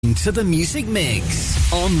To the Music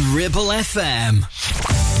Mix on Ribble FM.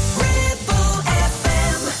 Ribble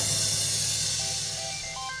FM.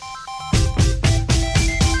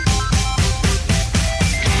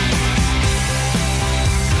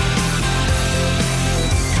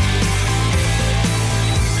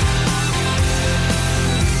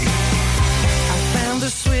 I found the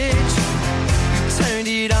switch, turned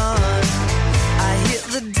it on. I hit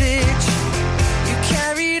the ditch, you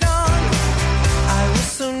carried on. I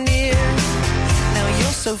was so near, now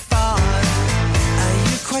you're so far. Are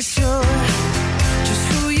you quite sure just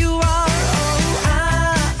who you are? Oh, I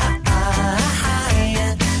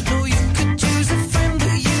know you could use a friend,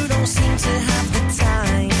 but you don't seem to have the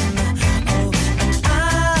time. Oh, and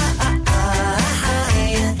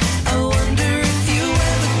I wonder if you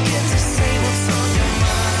ever get to say what's on your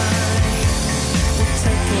mind. We'll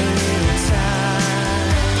take a little time.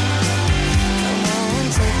 Come on,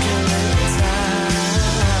 take a little time.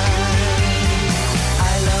 I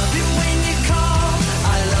love it when you call. I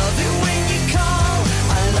love it when you call.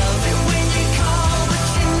 I love it when you call, but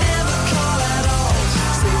you never call at all.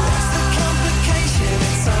 So what's the complication?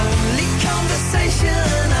 It's only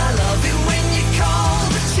conversation. I love it when you call,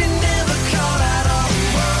 but you never call at all.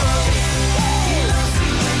 He loves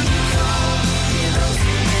you when you call. He loves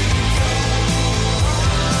you when you call.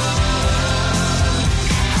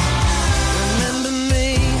 Remember me?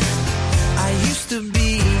 I used to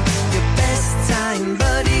be your best time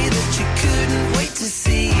buddy that you couldn't wait to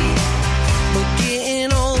see. But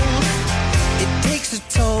getting old, it takes a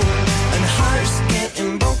toll, and hearts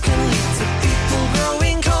getting broken lead to people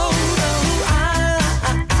growing cold. Oh,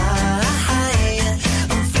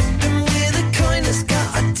 I'm flipping with a coin that's got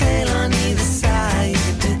a tail on either side.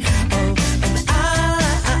 Oh,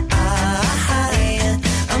 and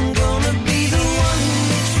I'm gonna be the one who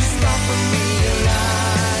makes you stop and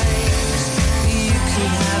realize you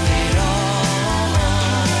could have it all.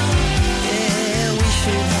 Yeah, we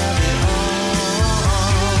should have it all.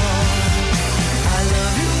 I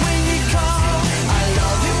love it when you call. I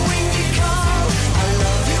love it when you call. I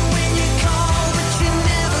love it when you call, but you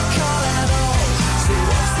never call at all. So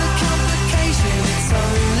what's the complication? It's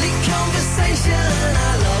only conversation. I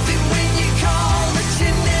love it when you call, but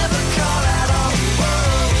you never call at all.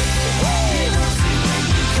 He loves you when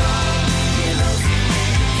you call. He loves you when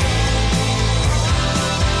you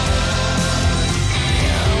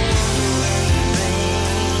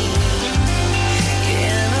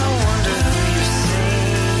and I wonder who you see.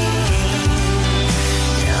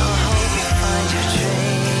 I hope you find your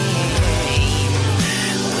dream.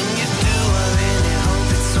 When you do, I really hope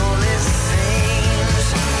it's all it seems.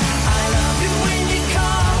 I love it when you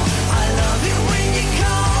call. I love it when you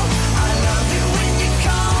call. I love it when you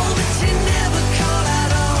call, but you never call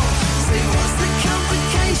at all. Say what's the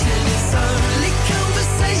complication? It's only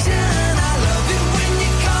conversation. I love it when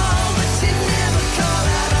you call, but you never call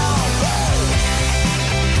at all.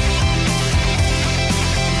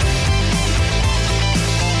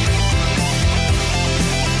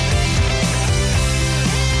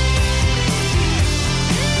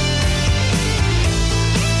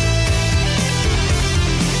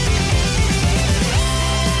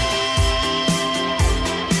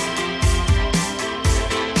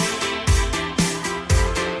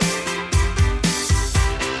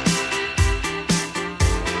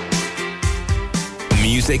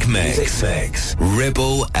 Music Mix.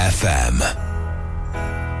 Ribble FM.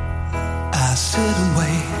 I sit and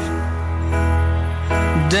wait.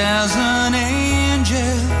 There's an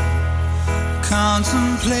angel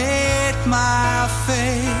contemplate my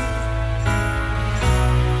fate.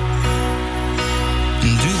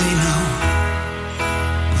 And do they know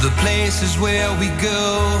the places where we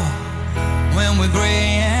go when we're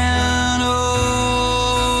gray and old?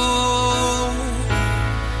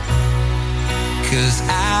 'Cause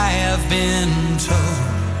I have been told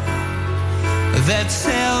that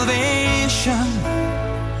salvation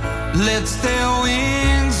lets their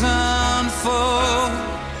wings unfold.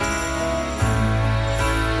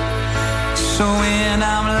 So when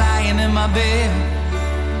I'm lying in my bed,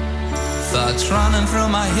 thoughts running through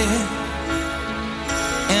my head,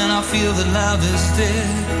 and I feel that love is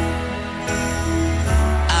dead,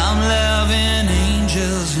 I'm loving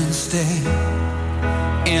angels instead.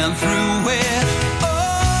 And through it,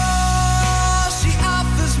 oh, she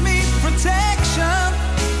offers me protection,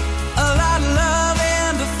 a lot of love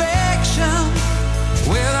and affection,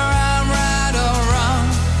 whether I'm right or wrong,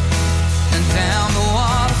 and down the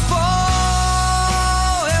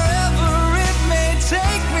waterfall, wherever it may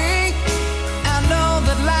take me, I know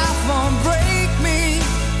that life won't break me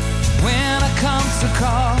when it comes to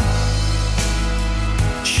call.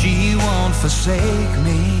 She won't forsake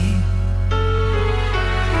me.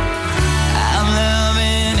 I'm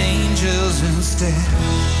loving angels instead.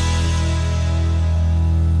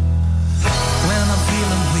 When I'm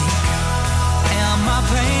feeling weak and my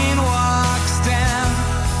pain walks down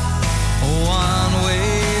a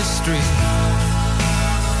one-way street,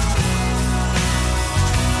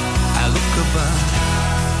 I look above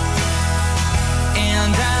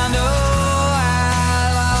and I know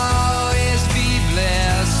I'll always be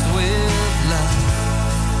blessed with love.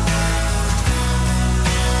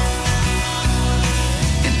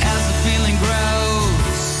 And as the feeling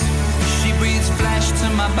grows, she breathes flesh to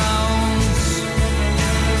my bones.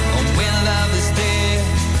 Oh, when love is dead,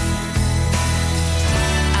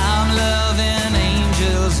 I'm loving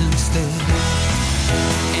angels instead.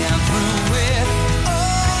 And through it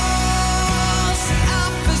all, she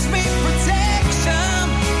offers me protection,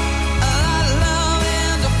 a lot of love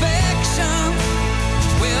and affection.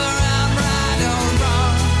 Whether I'm right or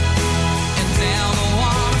wrong, and down the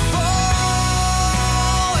waterfall,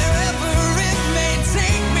 wherever it may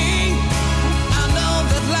take me, I know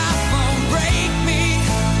that life won't break me.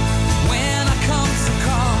 When I come to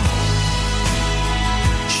call,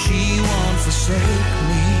 she won't forsake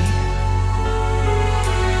me.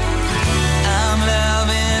 I'm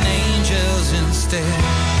loving angels instead.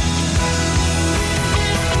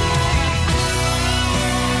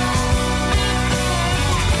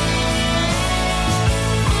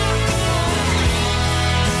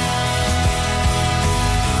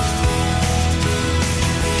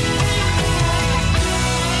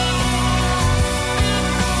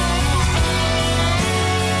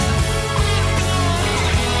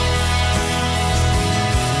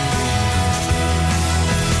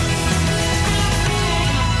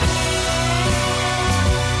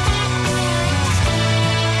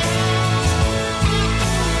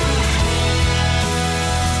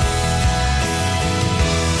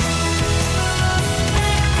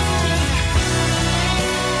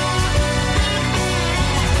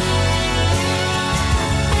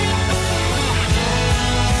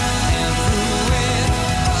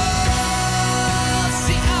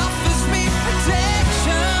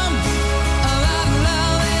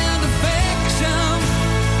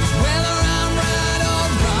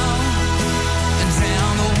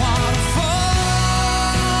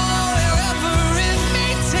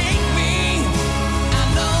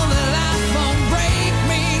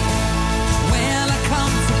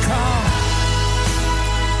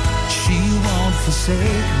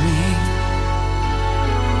 Forsake me.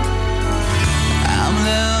 I'm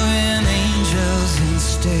loving angels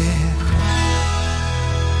instead.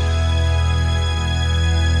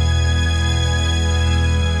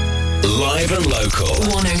 Live and local.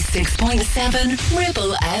 106.7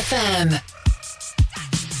 Ribble FM.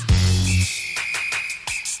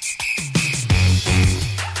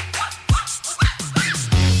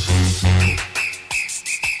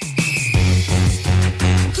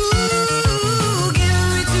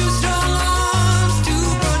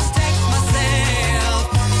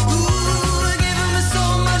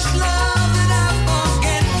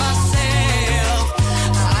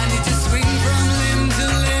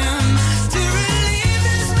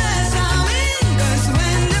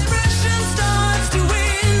 When depression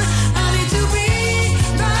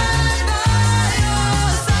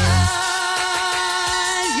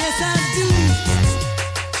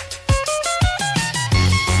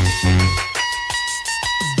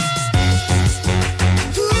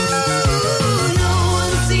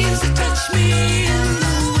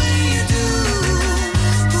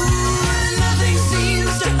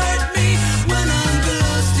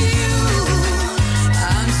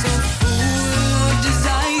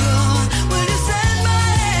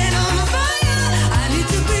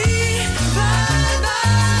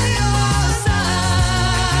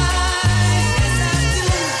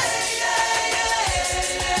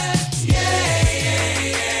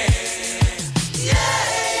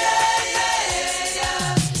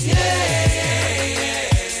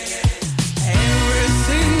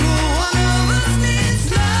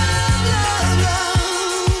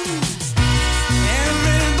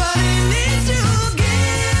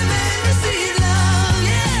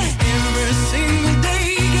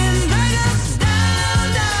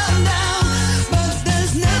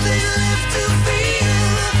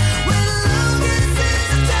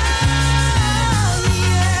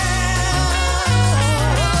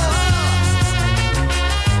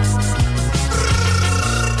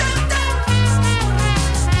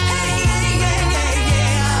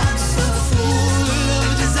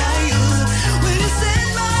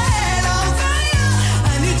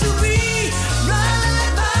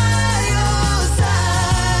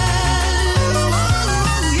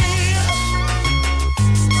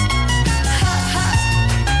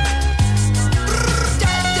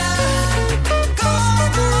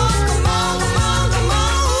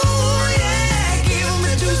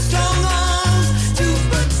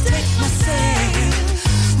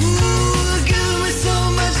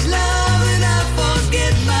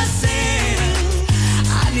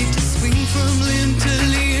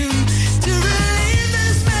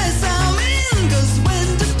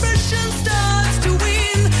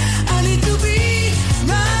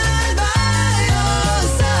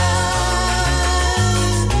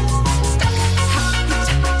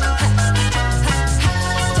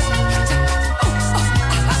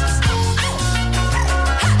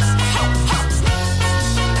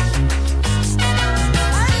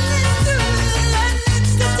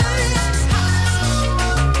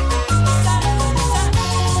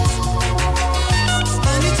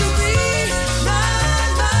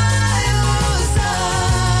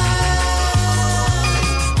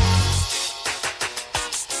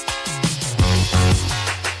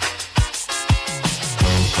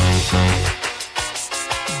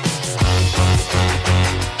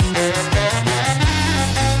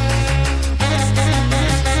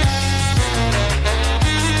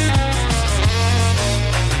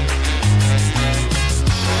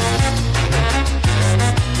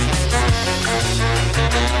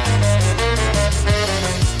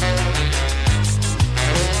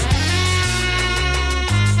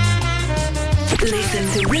Listen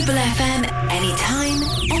to Ribble FM anytime,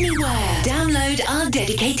 anywhere. Download our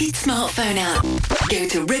dedicated smartphone app. Go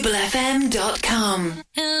to ribblefm.com.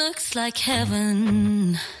 It looks like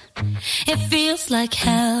heaven. It feels like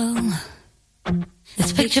hell.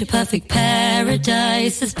 This picture perfect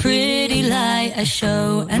paradise, this pretty lie I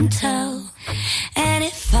show and tell. And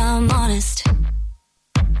if I'm honest,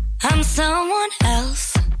 I'm someone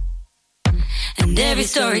else. And every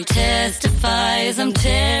story testifies I'm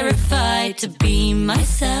terrified to be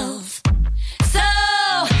myself. So,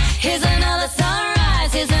 here's another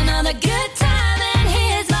sunrise, here's another good time, and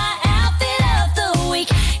here's my outfit of the week.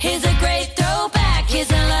 Here's a great throwback, here's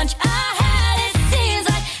a lunch I had. It seems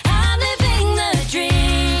like I'm living the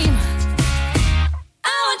dream.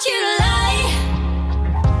 I want you to lie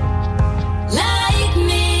like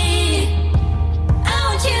me. I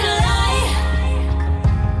want you to lie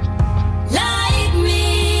like me.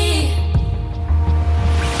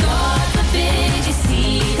 God forbid you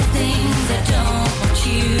see the things I don't want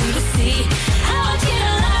you to see. I want you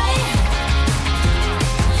to lie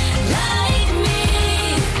like me.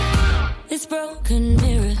 This broken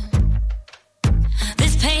mirror,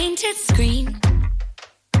 this painted screen,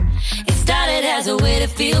 it started as a way to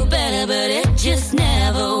feel better, but it just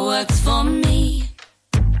never works for me.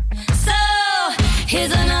 So,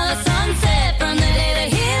 here's another sunset from the day that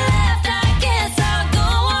he left. I guess I'll go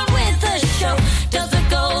on with the show. Does the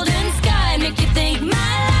golden sky make you think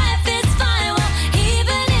my life is fine? Well,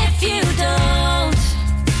 even if you don't,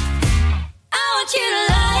 I want you to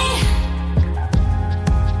lie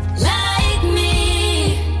like me.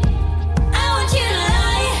 I want you to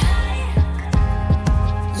lie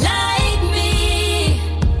like me.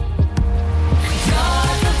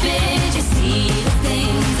 God forbid you see the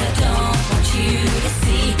things I don't want you to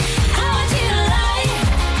see. I want you to lie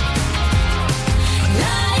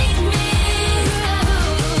like me.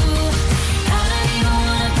 I don't even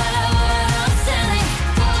wanna buy what I'm selling,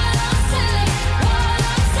 what I'm selling, what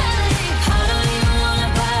I'm selling. I don't even wanna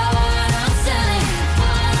buy what I'm selling,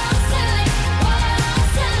 what I'm selling, what I'm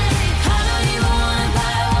selling. I don't even wanna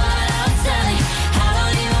buy what I'm selling. I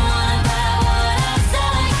don't even wanna buy what I'm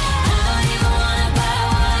selling. I don't even wanna buy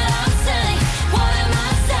what I'm selling. What am I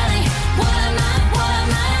selling? What am I?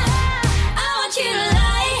 I want you to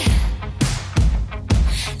lie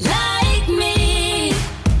like me.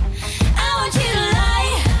 I want you to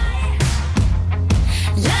lie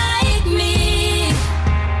like me.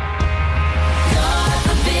 God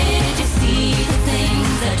forbid you see the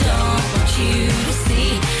things I don't want you to see.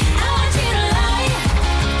 I want you to lie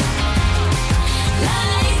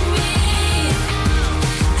like me.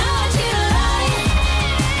 I want you to lie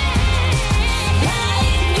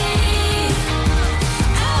like me.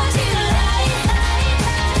 I want you to lie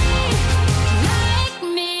like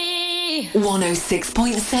me.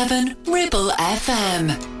 106.7 Ribble FM.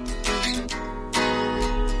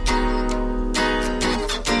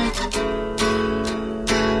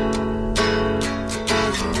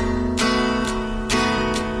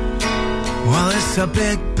 Well, it's a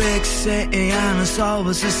big, big city and it's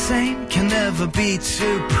always the same. Can never be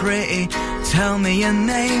too pretty. Tell me your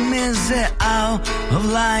name, is it out of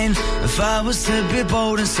line? If I was to be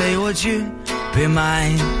bold and say, would you be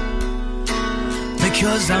mine?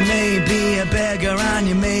 Because I may be a beggar and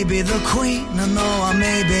you may be the queen. I know I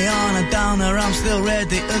may be on a downer, I'm still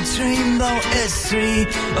ready to dream. Though it's 3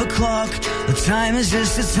 o'clock, the time is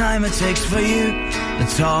just the time it takes for you to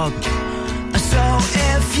talk. So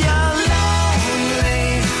if you're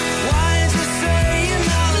lonely, why don't you say you're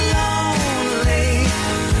not lonely?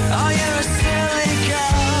 Oh, you're a silly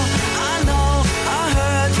girl, I know, I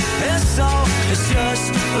heard it's so. It's just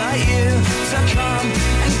like you to come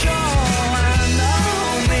and go. And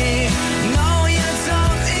know me, no, you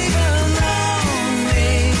don't even know me.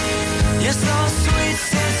 You're so sweet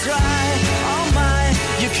to try, oh my,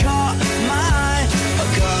 you caught my eye. A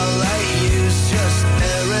girl like you's just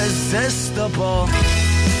irresistible.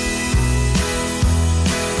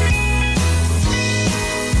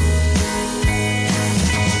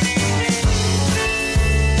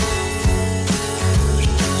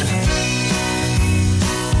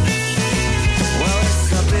 Well,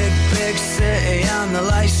 it's a big, big city and the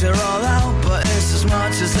lights are all out, but it's as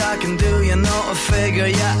much as I can do, you know, to figure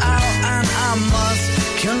you out. And I must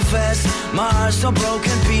confess, my heart's all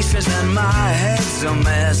broken pieces and my head's a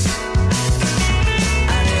mess.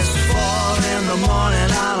 And it's 4 in the morning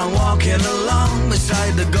and I'm walking along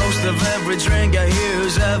beside the ghost of every drinker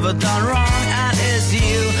who's ever done wrong. And it's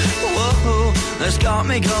you, whoa, that's got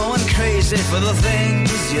me going crazy for the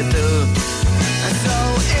things you do. And so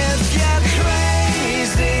if you're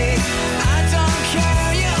crazy, I don't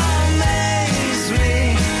care, you amaze me.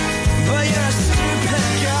 But you're a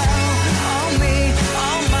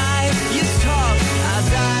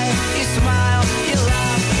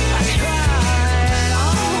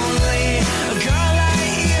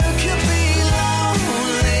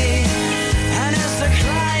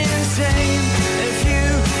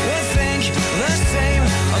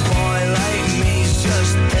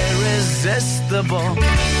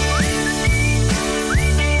irresistible.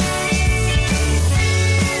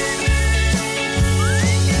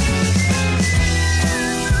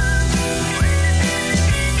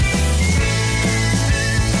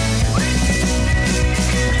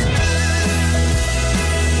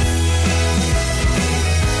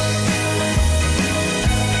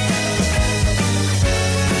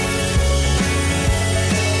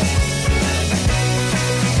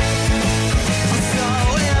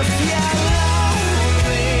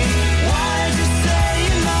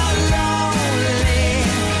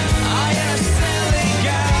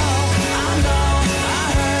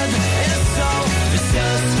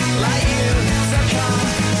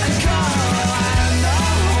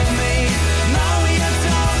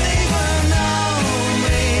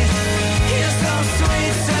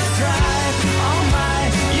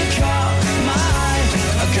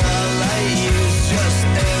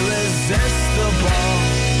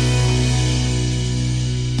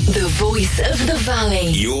 Of the Valley.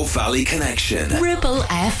 Your Valley Connection. Ribble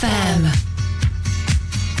FM.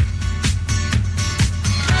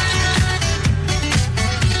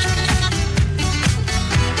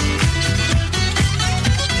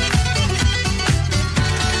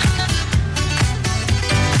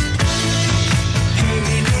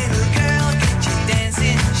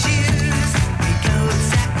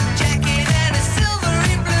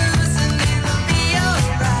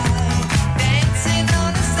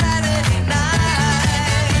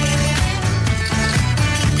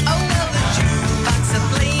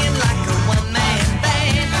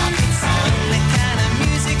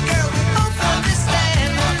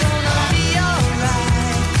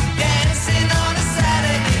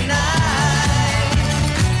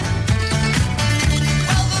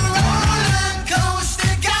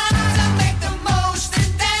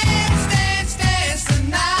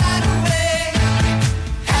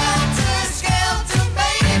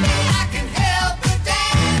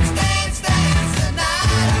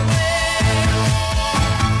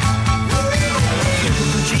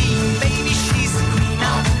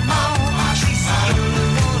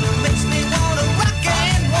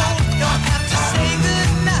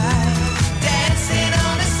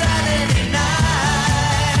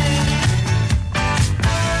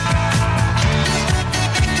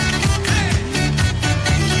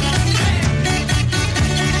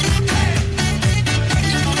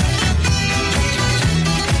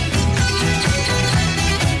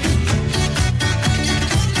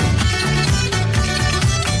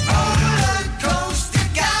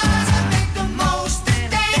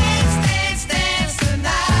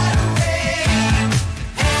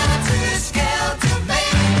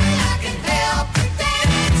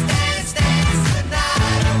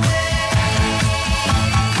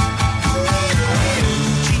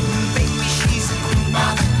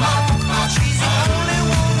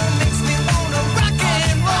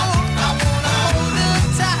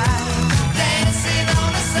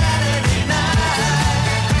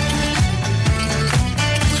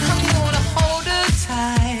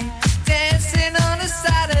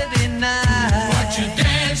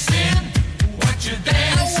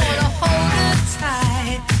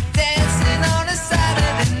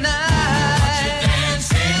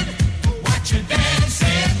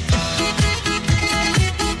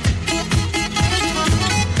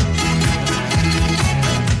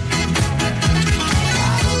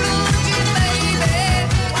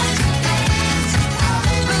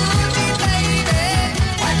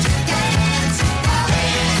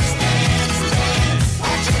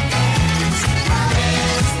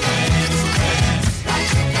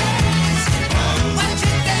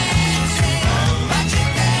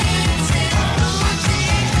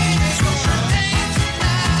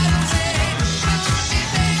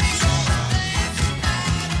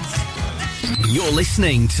 You're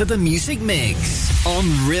listening to the Music Mix on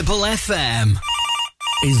Ribble FM.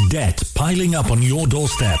 Is debt piling up on your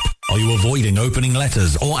doorstep? Are you avoiding opening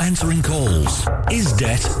letters or answering calls? Is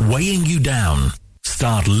debt weighing you down?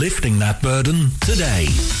 Start lifting that burden today.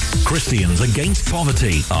 Christians Against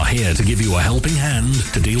Poverty are here to give you a helping hand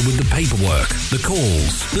to deal with the paperwork, the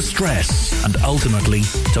calls, the stress, and ultimately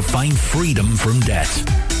to find freedom from debt.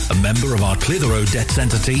 A member of our Clitheroe Debt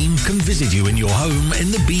Centre team can visit you in your home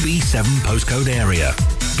in the BB7 postcode area.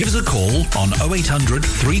 Give us a call on 0800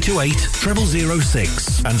 328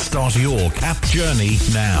 0006 and start your CAP journey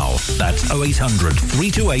now. That's 0800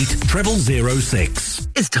 328 0006.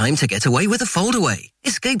 It's time to get away with a foldaway.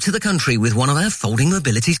 Escape to the country with one of our folding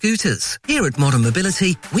mobility scooters. Here at Modern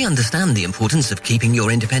Mobility, we understand the importance of keeping your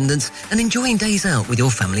independence and enjoying days out with your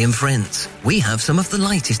family and friends. We have some of the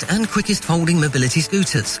lightest and quickest folding mobility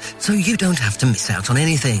scooters, so you don't have to miss out on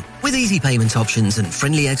anything. With easy payment options and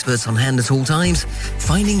friendly experts on hand at all times,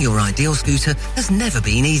 finding your ideal scooter has never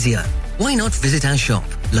been easier. Why not visit our shop,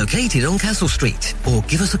 located on Castle Street, or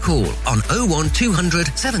give us a call on 01200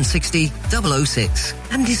 760 006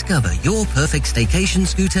 and discover your perfect staycation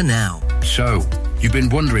scooter now. So, you've been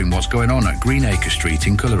wondering what's going on at Greenacre Street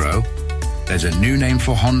in Clitheroe? There's a new name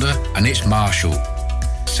for Honda, and it's Marshall.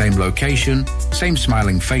 Same location, same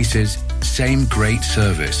smiling faces, same great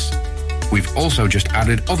service. We've also just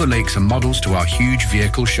added other lakes and models to our huge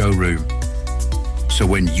vehicle showroom. So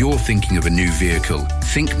when you're thinking of a new vehicle,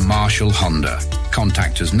 think Marshall Honda.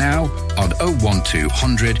 Contact us now on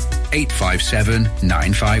 01200 857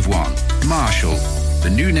 951. Marshall, the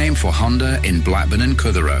new name for Honda in Blackburn and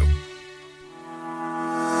Clitheroe.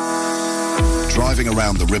 Driving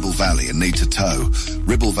around the Ribble Valley and need to tow?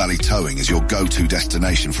 Ribble Valley Towing is your go-to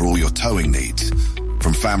destination for all your towing needs.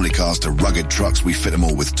 From family cars to rugged trucks, we fit them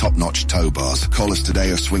all with top-notch tow bars. Call us today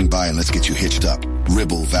or swing by and let's get you hitched up.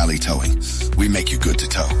 Ribble Valley Towing. We make you good to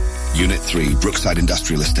tow. Unit 3, Brookside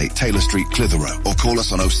Industrial Estate, Taylor Street, Clitheroe. Or call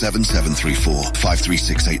us on 07734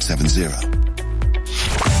 536870.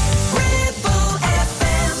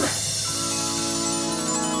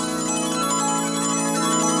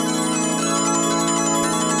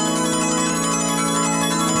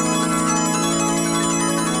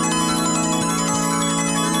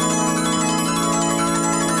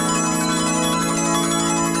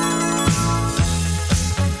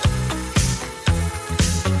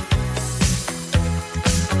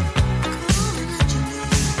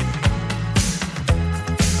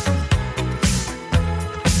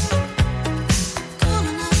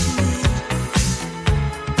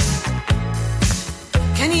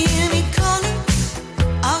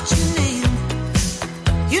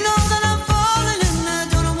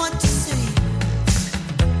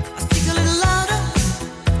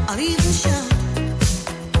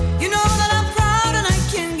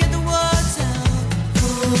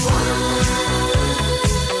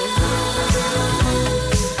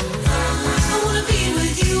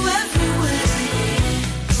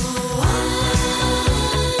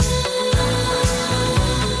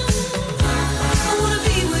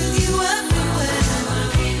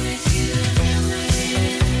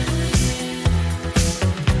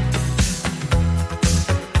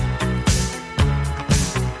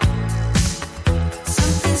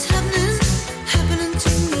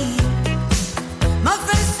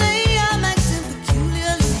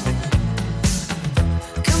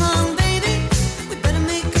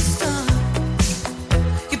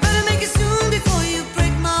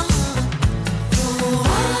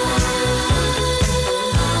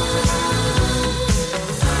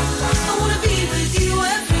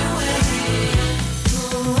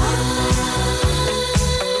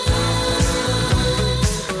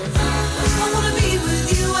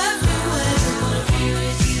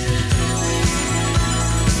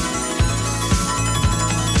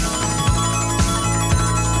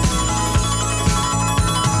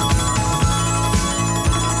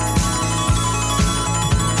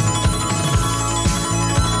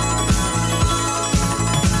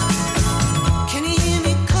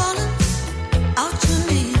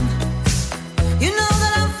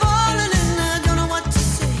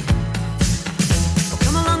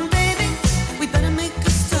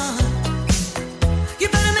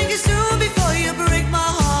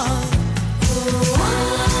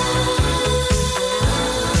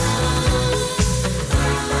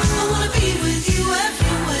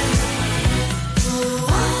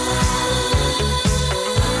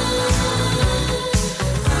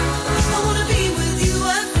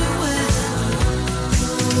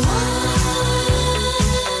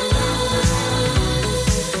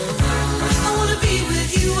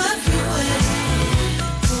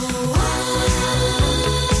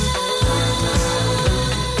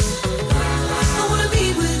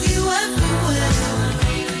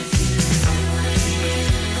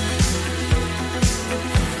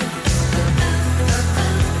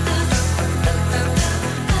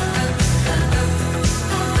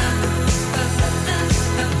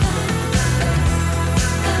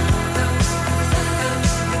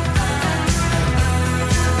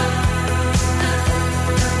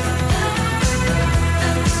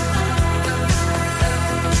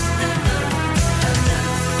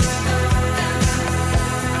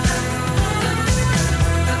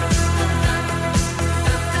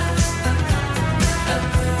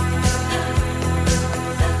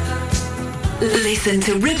 Listen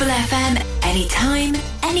to Ribble FM anytime,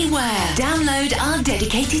 anywhere. Download our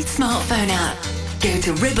dedicated smartphone app. Go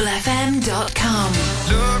to ribblefm.com.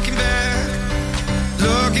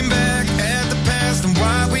 Looking back at the past and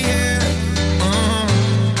why we had.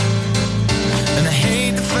 And I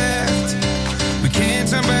hate the fact we can't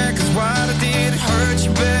turn back, 'cause what I did hurt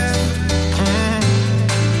you bad.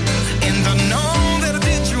 And I know that I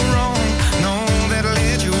did you wrong, know that I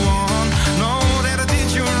led you on, know that I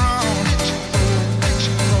did you wrong.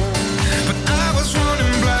 But I was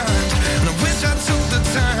running blind, and I wish I took the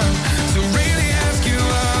time to really ask you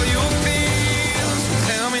how you feel. So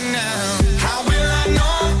tell me now, how will I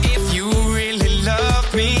know if you really love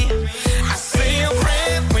me? I say a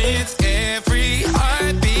prayer with every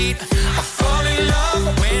heartbeat. I fall in love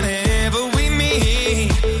whenever we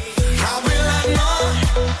meet. How will I know?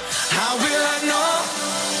 How will I know?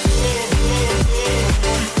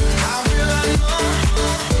 How will I know? How will I know?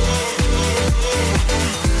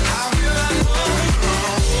 How will I know?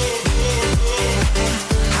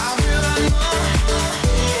 How will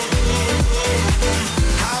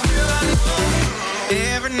I know?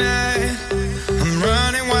 Every night I'm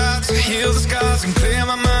running wild to heal the scars and clear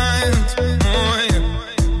my mind. Oh, yeah.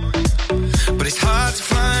 But it's hard to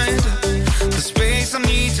find the space I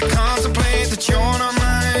need to contemplate that you're not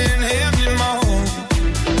mine anymore.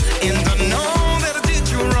 And I know that I did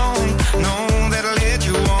you wrong, know that I led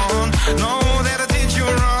you on, know that I did you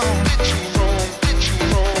wrong.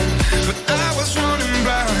 But I was running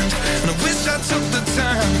blind, and I wish I took the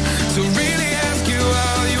time to really ask you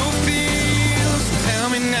how you feel. So tell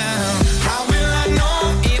me now, how will I know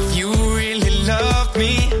if you really love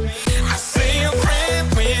me? I say a prayer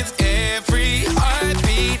with every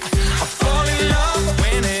heartbeat. I fall in love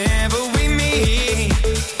whenever we meet.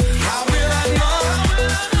 How will I know?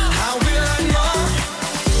 How will I know?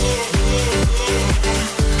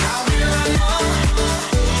 How will I know?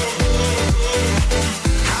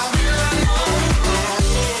 How will I know?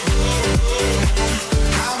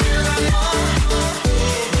 How will I know?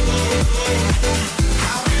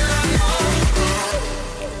 How will I know?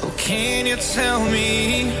 Oh, can you tell me?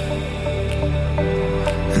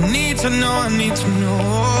 I need to know, I need to know.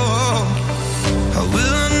 How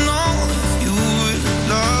will I know if you would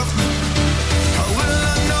love me? How will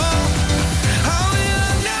I know? How will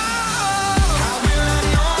I know? How will I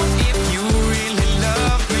know if you really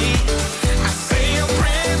love me? I say a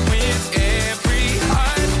prayer with every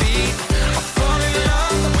heartbeat. I fall in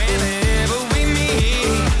love whenever we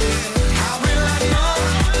meet. How will I know?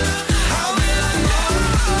 How will I know?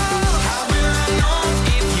 How will I know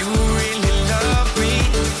if you really love me?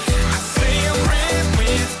 I say a prayer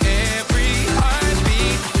with every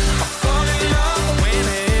heartbeat. I fall in love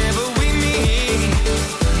whenever we meet.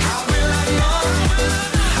 How will I know?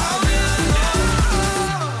 How will I know?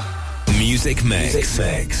 Music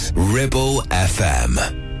Mix. Ribble FM.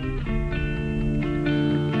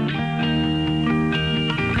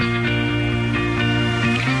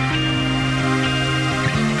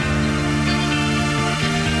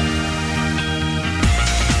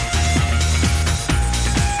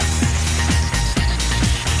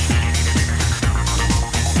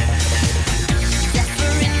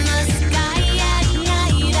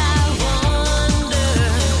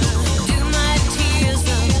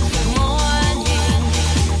 Morning,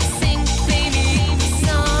 sing baby,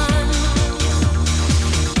 song.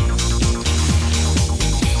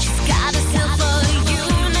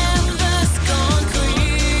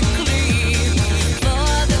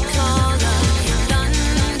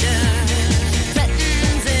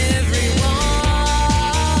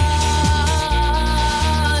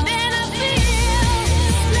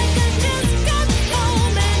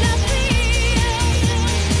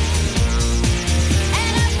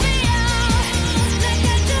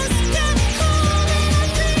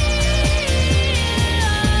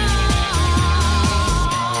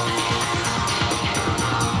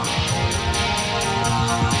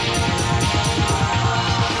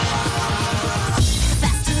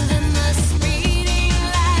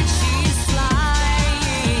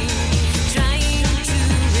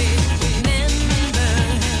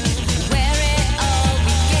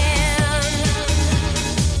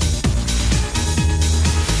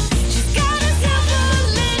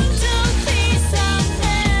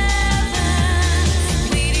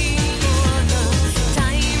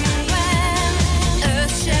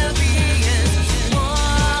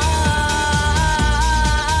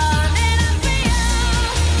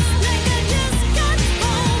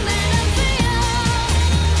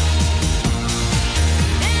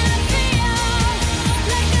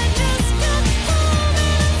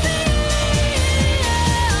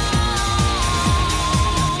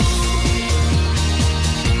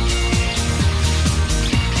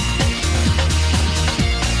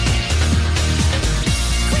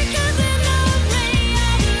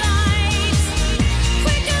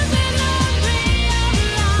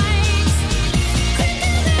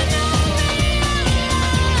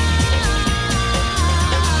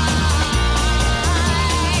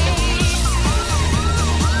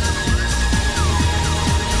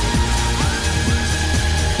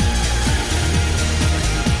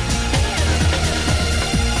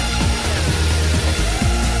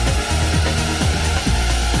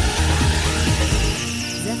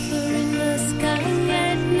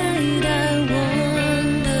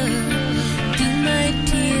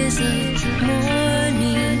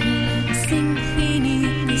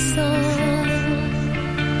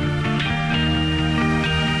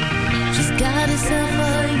 goddess of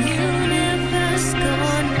our universe,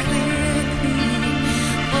 gone quickly.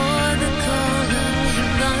 For the call of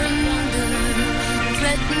thunder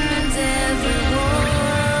threatens everyone.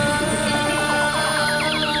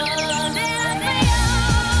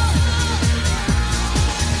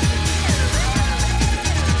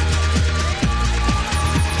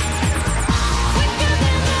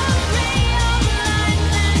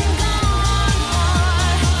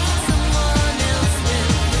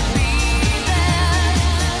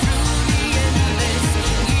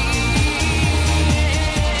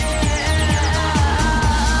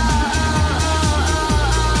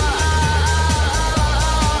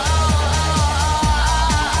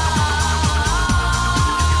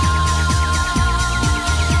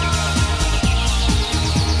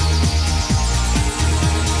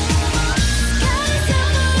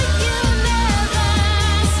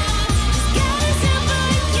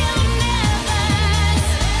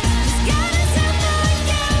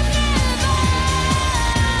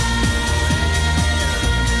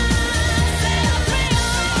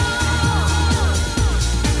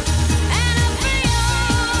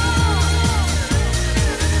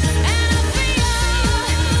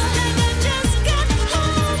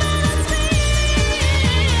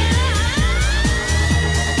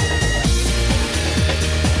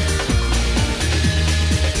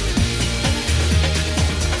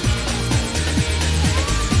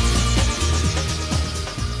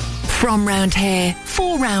 From round here,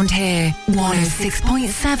 for round here,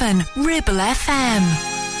 106.7 Ribble FM.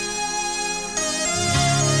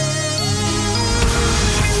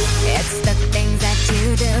 It's the things that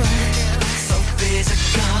you do, so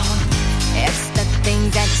physical. It's the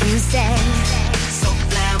things that you say, so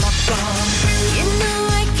flammable. You know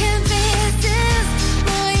I can't resist,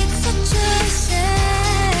 boy, it's such a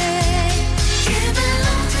shame. You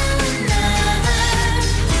belong to another.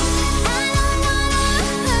 I don't wanna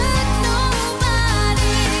hurt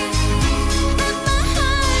nobody, but my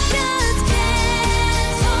heart just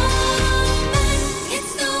can't hold back.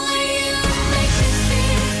 It's the way you make me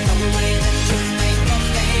feel, the way that you make me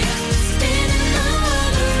feel, spinning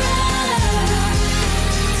all around.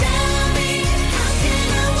 Tell me, how can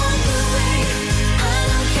I walk away? I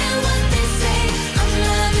don't care what they say, I'm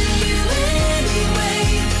loving you anyway.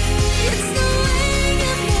 It's the way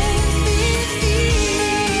you make me feel.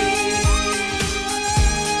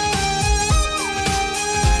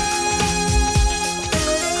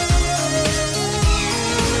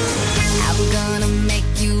 I'm gonna make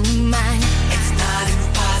you mine. It's not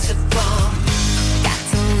impossible. Got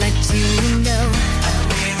to let you know I'm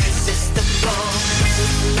irresistible.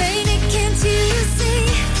 Baby, can't you see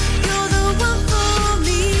you're the one for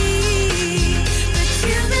me? But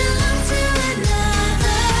you belong to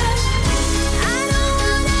another. I don't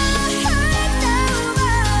wanna hurt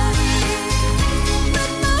nobody,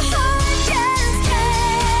 but my heart just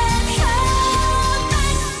can't hold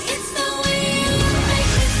back. It's the way you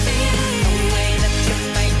make me feel, the way that you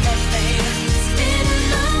make me feel,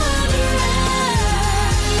 spinning all around.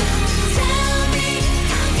 Tell me,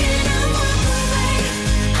 how can I walk away?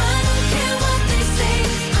 I don't care what they say,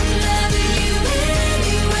 I'm loving you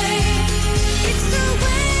anyway. It's the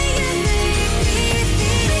way you make me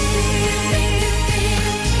feel, make me feel.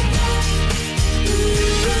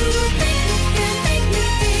 Make me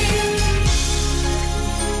feel.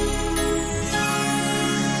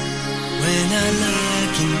 When I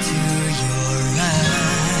look into your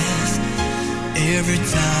eyes, every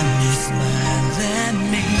time you smile at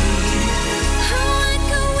me, I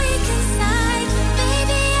go weak inside,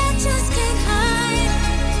 baby, I just can't hide.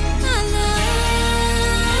 I love.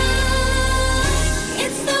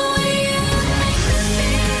 It's the way you make me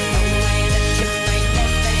feel, the way that you make me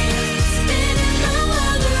feel, spinning all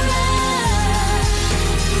around.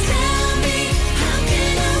 Tell me, how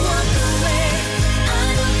can I walk away? I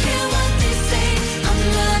don't care what they say, I'm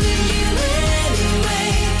loving you anyway.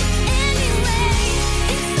 Anyway,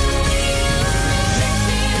 it's the way you make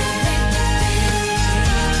me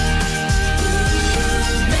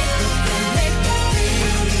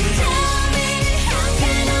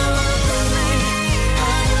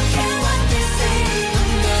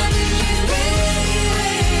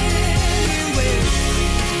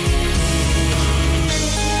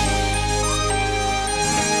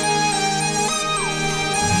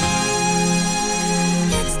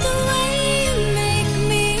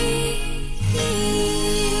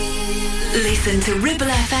Listen to Ribble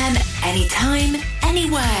FM anytime,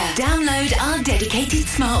 anywhere. Download our dedicated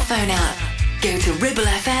smartphone app. Go to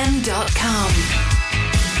ribblefm.com.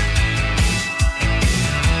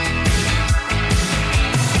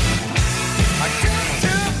 I used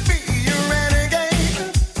to be a renegade.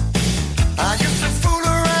 I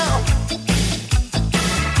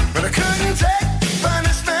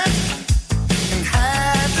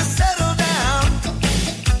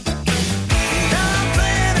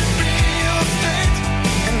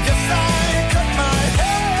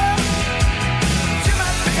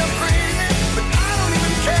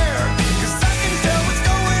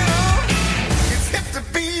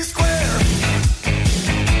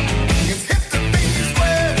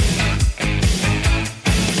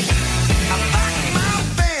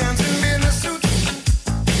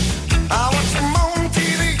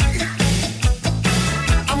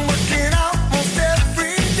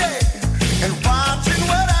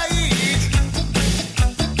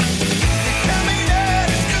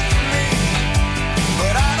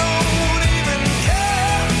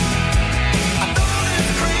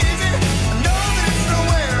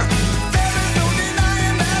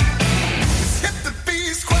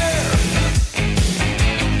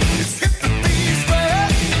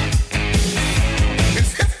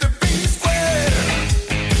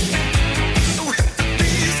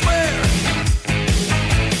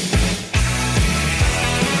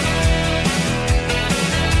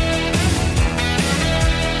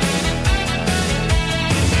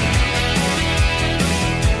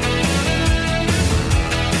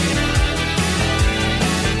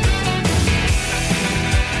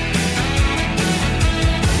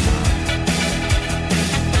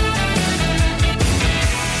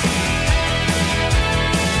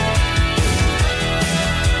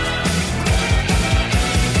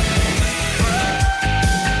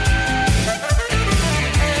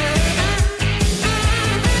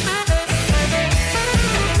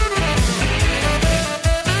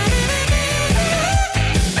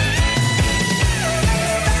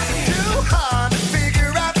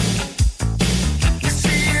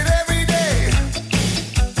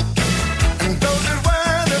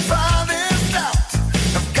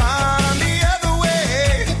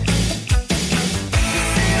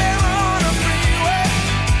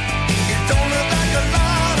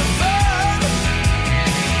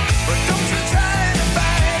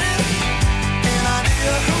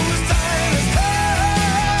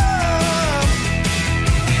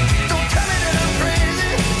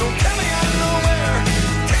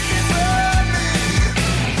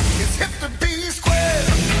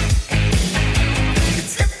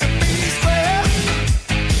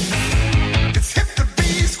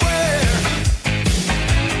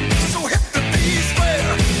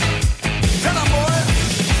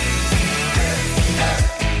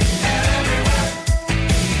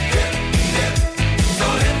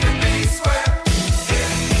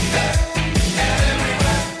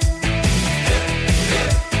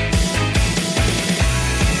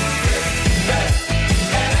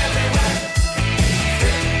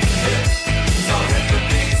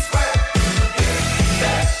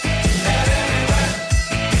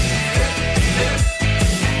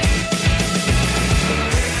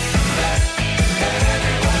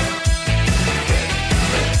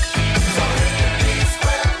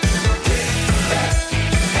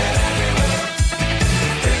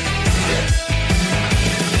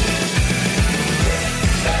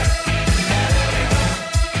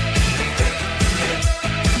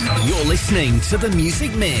listening to the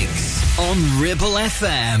Music Mix on Ribble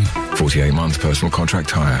FM. 48 months personal contract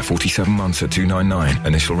hire, 47 months at $299.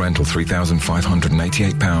 Initial rental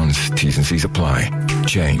 £3,588. T's and C's apply.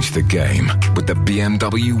 Change the game with the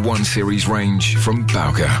BMW 1 Series range from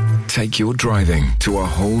Bowker. Take your driving to a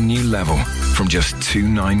whole new level from just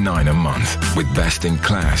 $299 a month with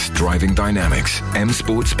best-in-class driving dynamics, M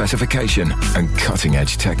Sport specification and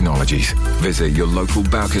cutting-edge technologies. Visit your local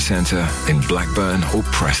Bowker Centre in Blackburn or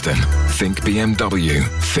Preston. Think BMW.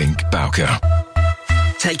 Think Bowker.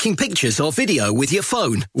 Taking pictures or video with your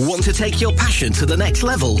phone? Want to take your passion to the next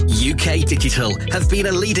level? UK Digital have been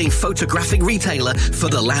a leading photographic retailer for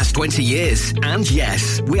the last 20 years. And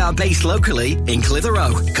yes, we are based locally in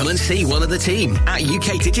Clitheroe. Come and see one of the team at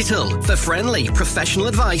UK Digital for friendly, professional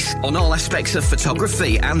advice on all aspects of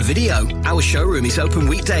photography and video. Our showroom is open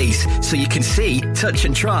weekdays, so you can see, touch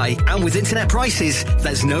and try. And with internet prices,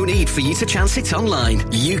 there's no need for you to chance it online.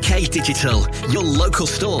 UK Digital, your local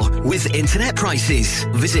store with internet prices.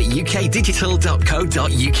 Visit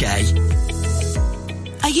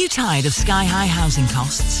ukdigital.co.uk. Are you tired of sky-high housing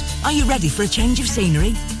costs? Are you ready for a change of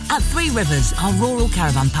scenery? At Three Rivers, our rural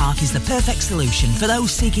caravan park is the perfect solution for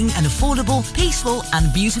those seeking an affordable, peaceful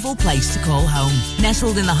and beautiful place to call home.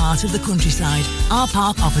 Nestled in the heart of the countryside, our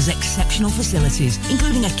park offers exceptional facilities,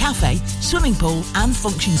 including a cafe, swimming pool and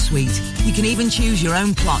function suite. You can even choose your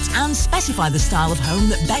own plot and specify the style of home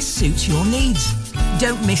that best suits your needs.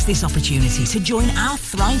 Don't miss this opportunity to join our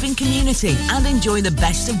thriving community and enjoy the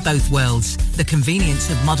best of both worlds, the convenience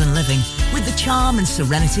of modern living with the charm and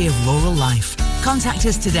serenity of rural life. Contact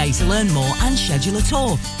us today to learn more and schedule a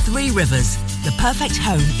tour. Three Rivers, the perfect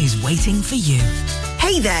home is waiting for you.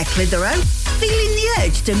 Hey there, Clitheroe. Feeling the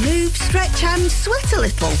urge to move, stretch and sweat a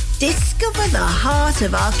little? Discover the heart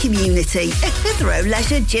of our community at Clitheroe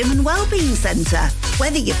Leisure Gym and Wellbeing Centre.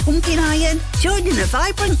 Whether you're pumping iron, joining a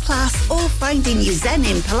vibrant class or finding your zen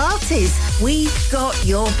in Pilates, we've got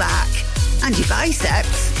your back. And your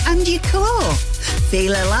biceps and your core.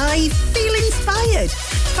 Feel alive, feel inspired.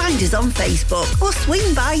 Find us on Facebook or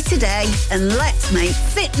swing by today and let's make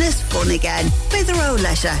fitness fun again. Clitheroe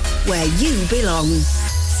Leisure, where you belong.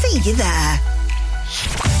 See you there.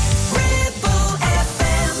 Ribble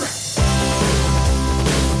FM.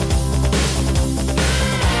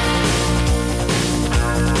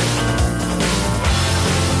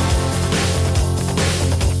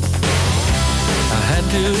 I had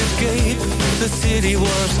to escape. The city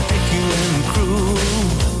was sticky and cruel.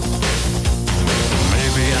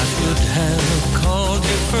 Maybe I should have called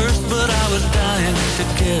you first, but I was dying to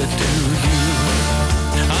get to you.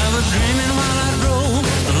 I was dreaming while I drove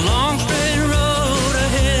the long straight road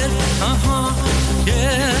ahead.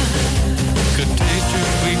 Yeah. Could taste your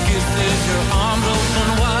sweet kisses, your arms open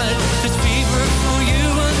wide. This fever for you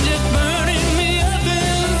was just burning me up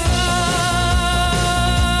inside.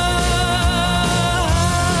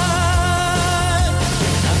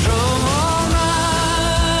 I drove all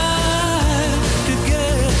night to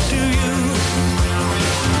get to you.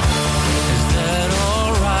 Is that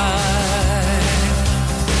alright?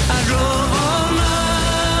 I drove all night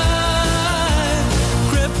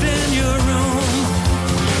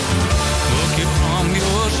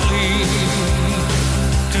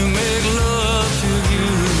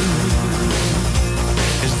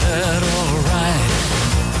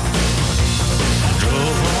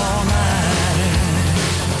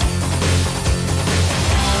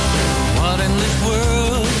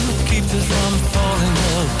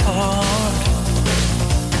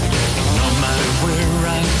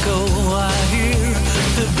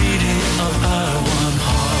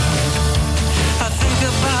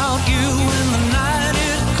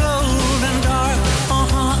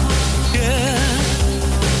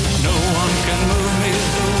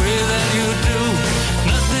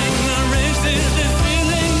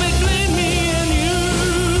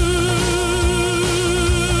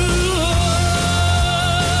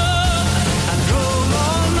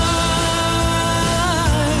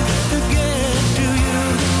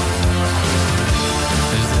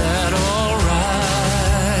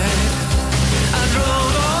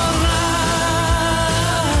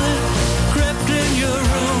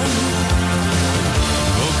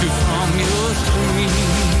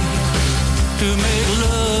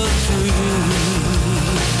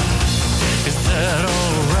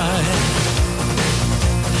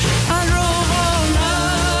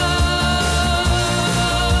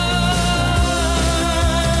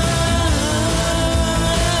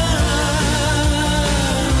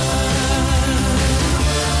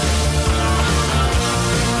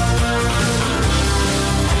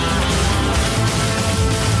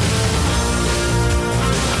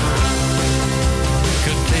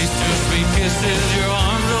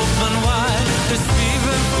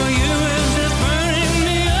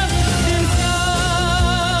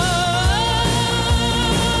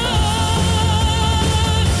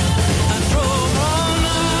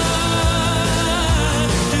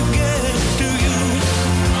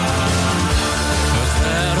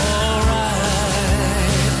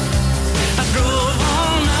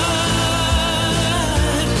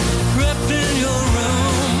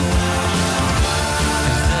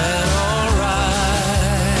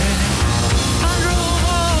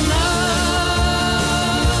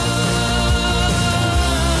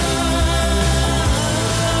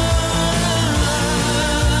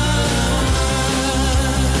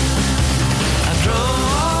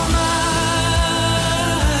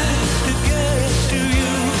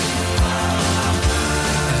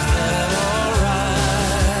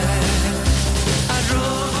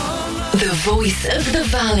voice of the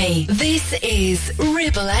valley. This is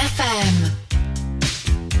Ribble FM.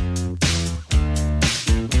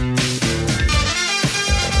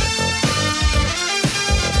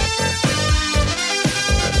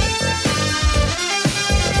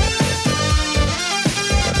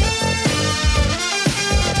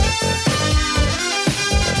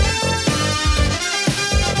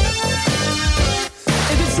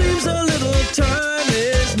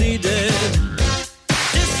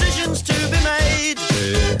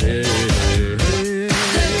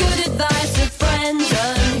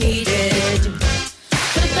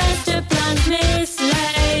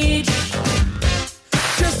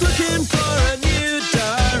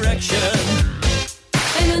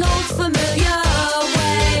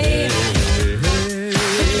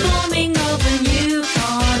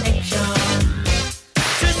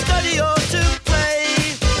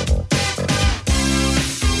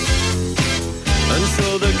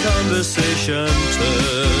 Fascination.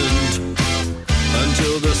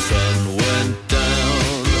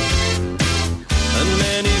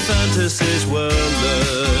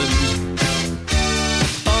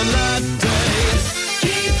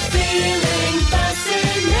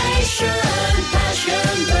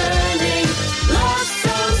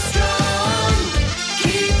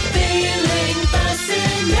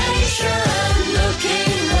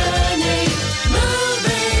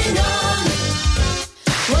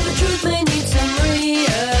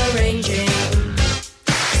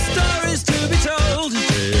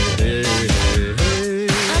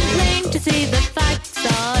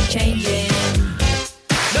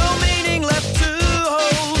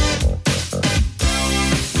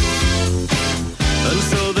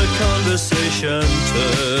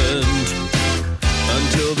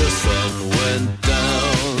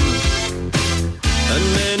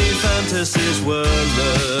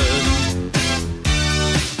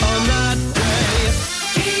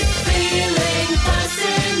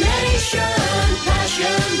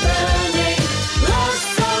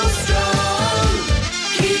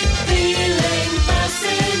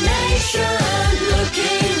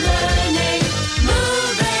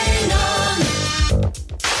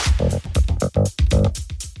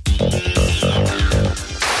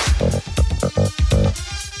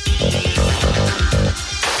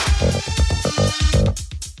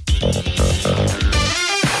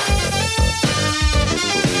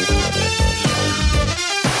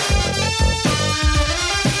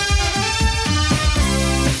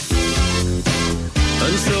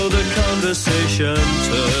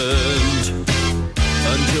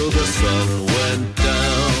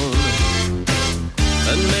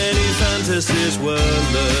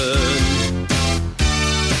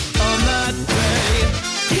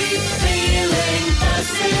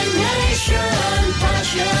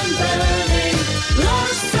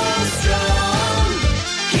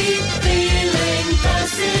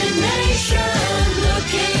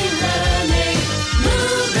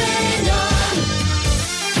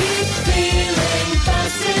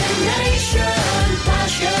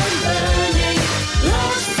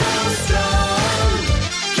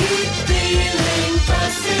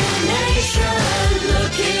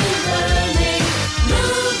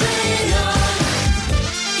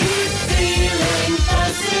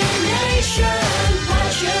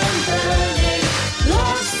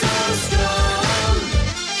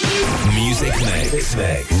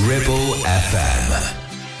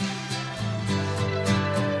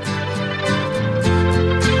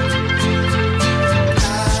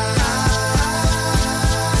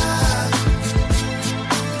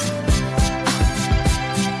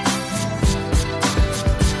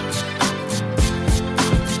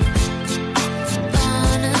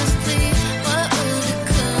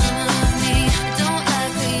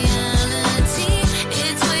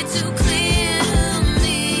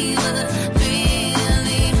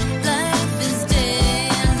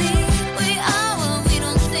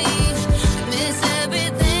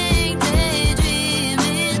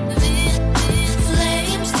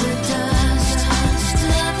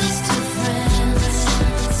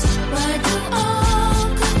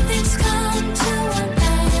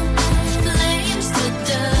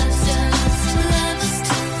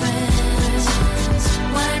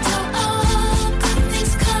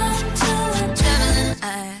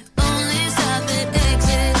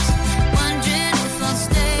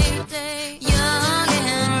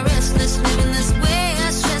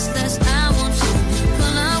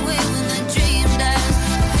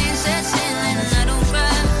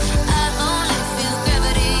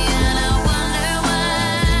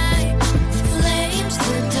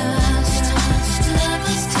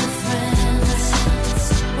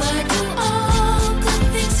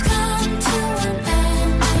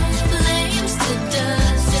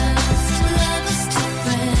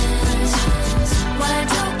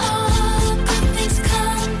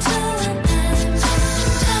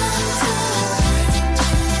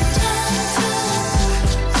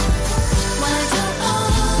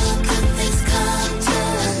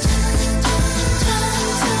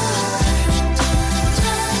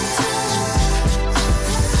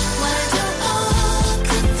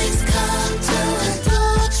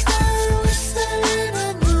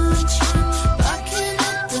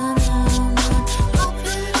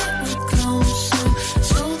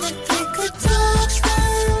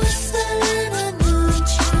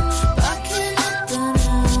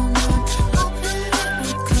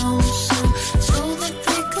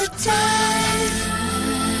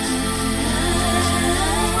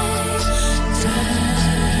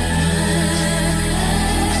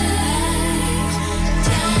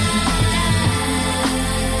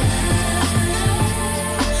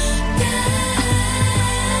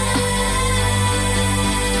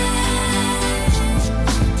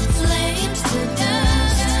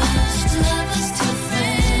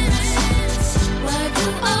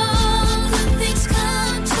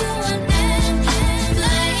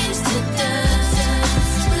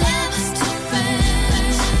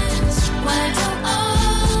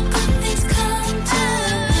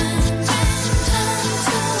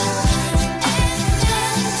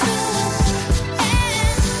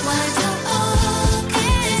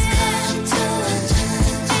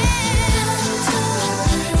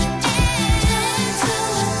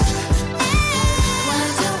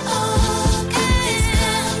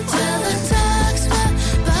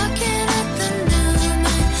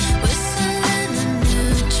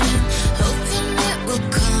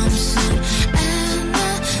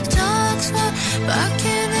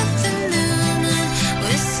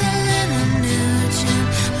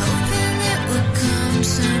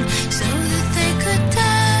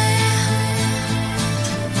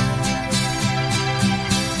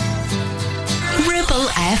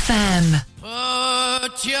 FM.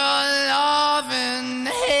 Put your loving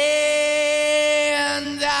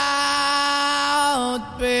hand out,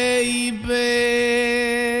 baby,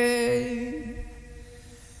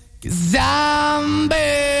 'cause I'm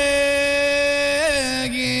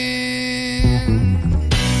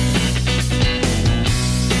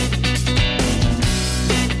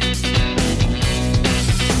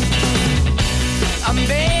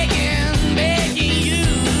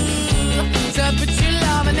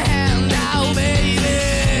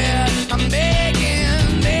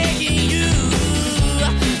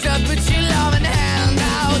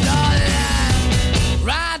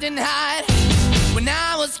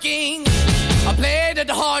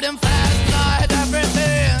hard and fast, tried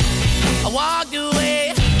everything. I walked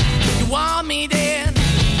away, you want me then,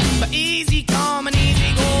 but easy come and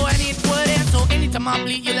easy go, and it wouldn't. So anytime I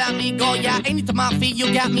bleed, you let me go. Yeah, anytime I feel,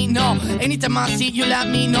 you got me, no. Anytime I see, you let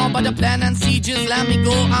me know. But the plan and see, just let me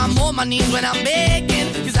go. I'm on my knees when I'm begging,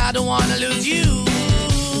 'cause I don't wanna lose you.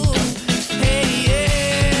 Hey,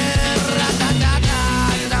 yeah, ra-da-da-da,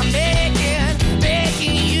 'cause I'm begging,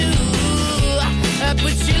 begging you.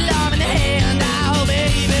 Put your love in the hand out,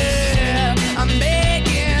 baby. I'm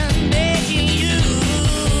begging, begging you.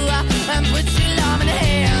 And put your love in the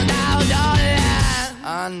hand out, darling.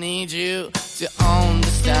 I need you to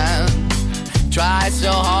understand. Try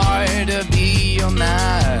so hard to be your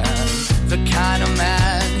man, the kind of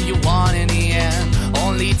man you want in the end.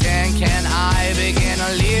 Only then can I begin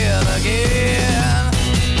to live again.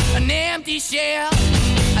 An empty shell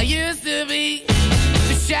I used to be,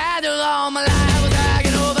 the shadow all my life was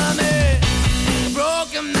hanging over me. A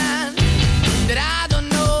broken man that I don't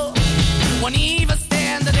know, won't even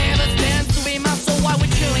stand, that never stands to be my soul. Why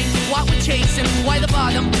we're chilling, why we're chasing, why the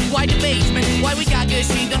bottom, why the basement, why we got good,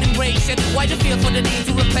 she don't embrace it, why the feel for the need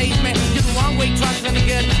to replace me. You're the wrong way, trying to the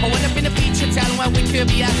good. I went up in the feature, telling where we could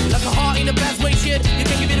be at, like a heart in the best way, shit. You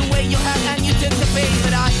can give it away, you have, and you took the bait.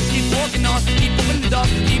 But I keep walking on, keep opening the door,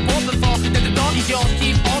 keep open for, that the door is yours,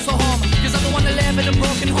 keep also home, 'cause I'm the one that live in a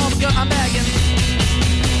broken home, girl, I'm begging.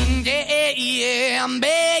 Yeah, yeah, I'm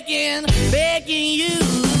begging, begging you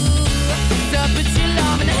to put your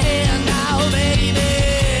love in the hand now, baby.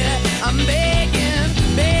 I'm begging,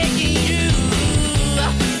 begging you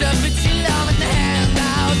to put your love in the hand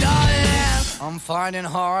now, darling. I'm finding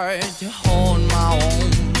hard to hold my own,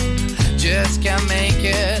 just can't make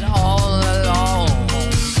it all alone.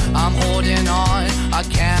 I'm holding on, I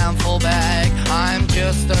can't fall back. I'm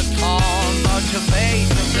just a call, but your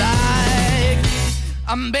face is black.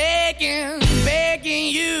 I'm begging, begging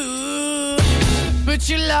you, put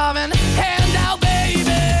your loving hand out,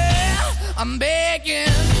 baby. I'm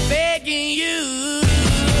begging, begging you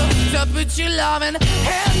to put your loving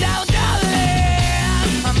hand out,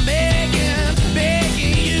 darling. I'm begging,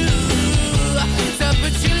 begging you to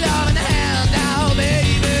put your loving hand out,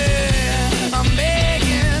 baby. I'm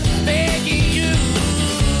begging, begging you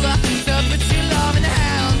to put your loving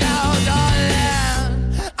hand out, darling.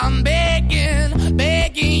 I'm begging,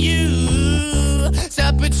 begging you to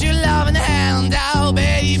put your loving hand out,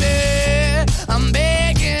 baby. I'm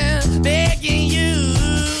begging, begging you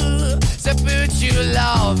to put your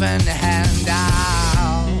loving hand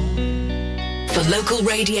out. For local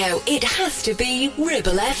radio, it has to be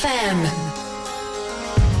Ribble FM.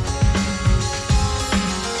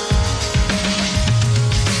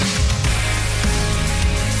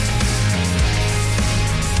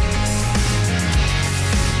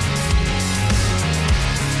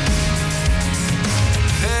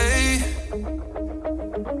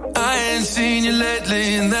 I ain't seen you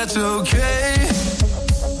lately, and that's okay.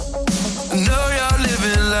 I know you're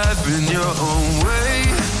living life in your own way.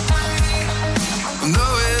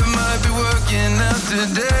 Though it might be working out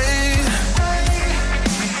today,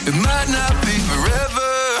 it might not be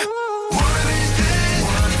forever. One of these days,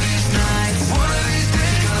 one of these nights, one of these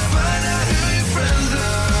days, you're gonna find out who your friends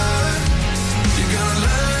are. You're gonna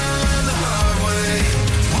learn the hard way.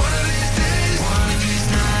 One of these days, one of these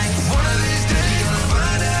nights, one of these days, you're gonna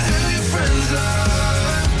find out who your friends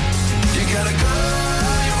are. You gotta go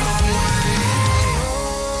your own way.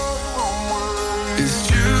 It's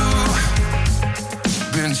true,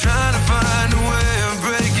 been trying to find a way of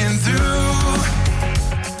breaking through.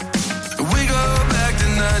 We go back to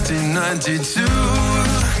 1992,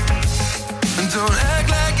 and don't act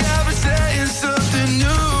like I've been saying something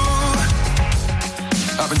new.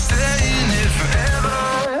 I've been saying it forever.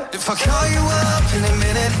 If I call you up in a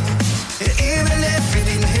minute, even if you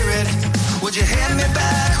didn't hear it, would you hand me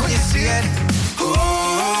back when you see it? Ooh.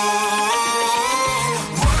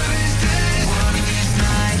 One of these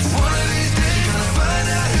days, you're gonna find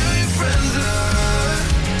out who your friends are.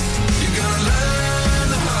 You're gonna learn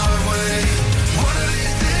the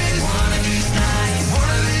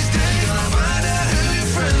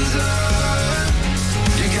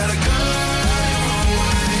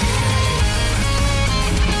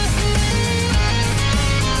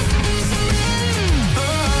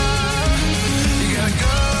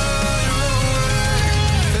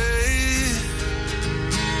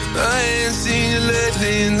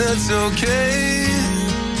that's okay.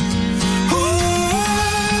 Ooh.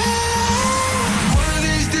 One of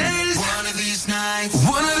these days, one of these nights,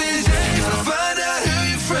 one of these days, gonna find out who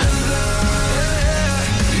your friends are.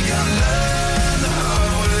 You gotta learn the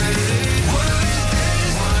hard way. One of these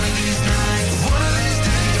days, one of these nights, one of these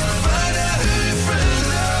days, gonna find out who your friends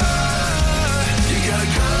are. You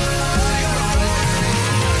gotta go your own way.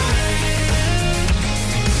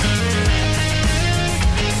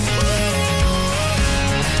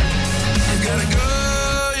 You gotta go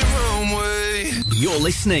your own way. You're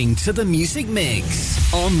listening to the Music Mix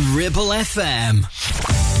on Ribble FM.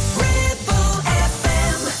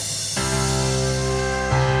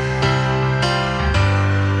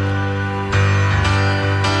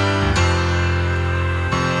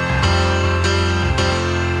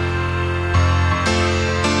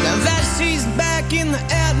 Now that she's back in the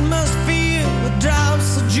atmosphere with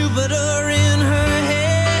drops of Jupiter in her head.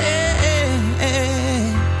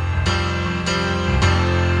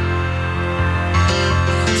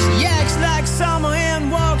 She acts like summer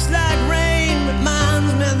and walks like rain.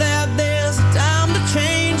 Reminds me that there's a time to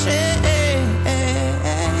change.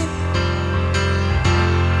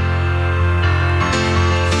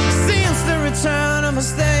 Since the return of her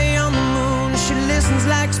stay on the moon, she listens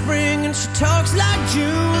like spring and she talks like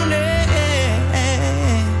June.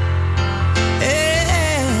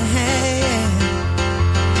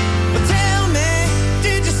 But tell me,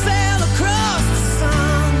 did you sail across the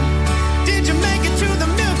sun? Did you make it to the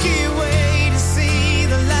Milky Way to see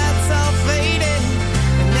the lights all faded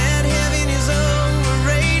and that heaven is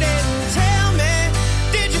overrated? Tell me,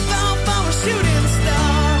 did you fall for a shooting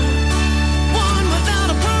star? One without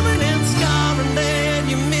a permanent scar, and then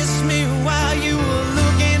you missed me while you were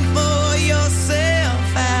looking for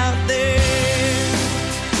yourself out there.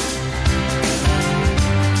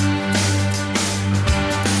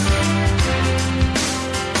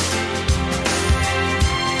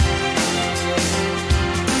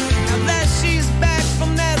 Now that she's back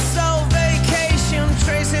from that soul vacation,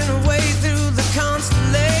 tracing her way through the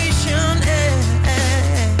constellation.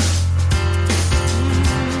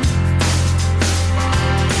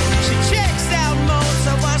 She checks out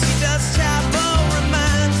Mozart while she does Chapo.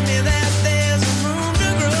 Reminds me that there's room to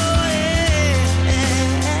grow.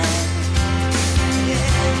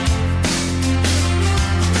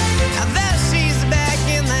 Now that she's back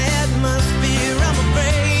in the atmosphere, I'm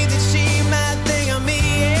afraid that she might think of me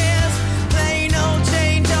as plain old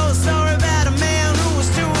Jane Doe. A story about a man who was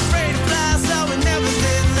too afraid to fly, so he never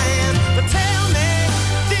did land. But tell me,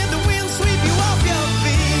 did the wind sweep you off your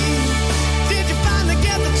feet? Did you finally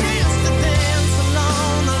get the chance to dance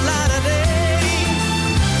along the light of day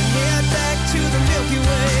and head back to the Milky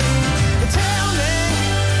Way? But tell me,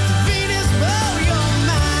 did Venus blow your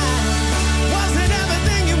mind? Was it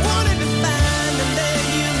everything you wanted to find? And then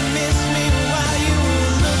you missed me while you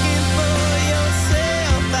were looking for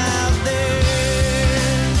yourself out there.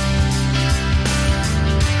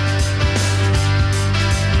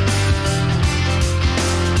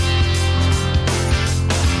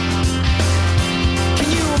 Can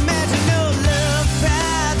you imagine no love,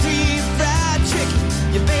 fried deep fried chicken?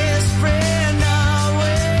 Your best friend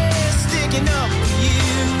always sticking up for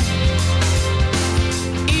you.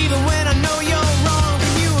 Even when I know you're wrong,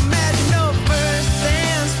 can you imagine no first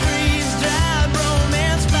dance, freeze dried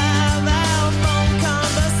romance, 5-hour phone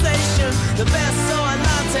conversation, the best soy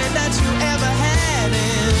latte that you ever had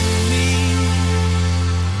in me?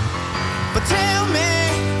 But tell me,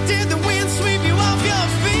 did the wind sweep you off your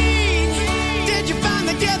feet? Did you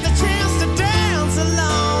finally get the chance to dance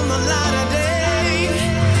along the light of day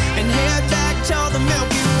and head back to the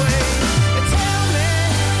Milky Way? And tell me,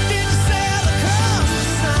 did you sail across the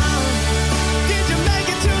sun? Did you make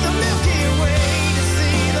it to the Milky Way to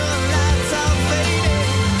see the lights all faded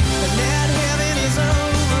and that heaven is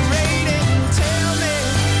overrated? Tell me,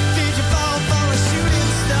 did you fall for a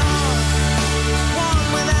shooting star? One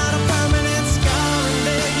without a permanent scar, and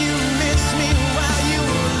then you missed me while you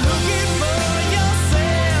were looking for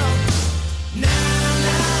yourself. Na na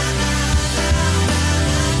na na na na na.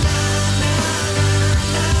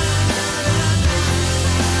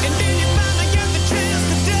 And then you finally get the chance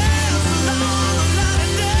to dance along the light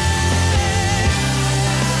of day.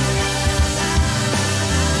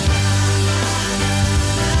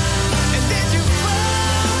 And then you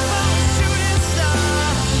fall for a shooting star,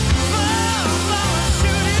 fall for a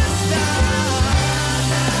shooting star.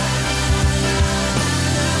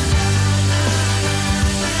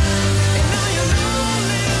 And now you're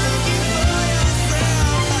lonely looking for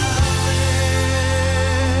yourself out there.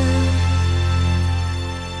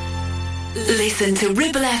 Listen to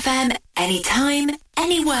Ribble FM anytime,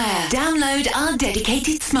 anywhere. Download our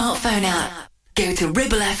dedicated smartphone app. Go to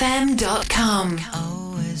ribblefm.com.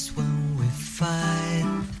 Always when we fight,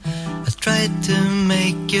 I try to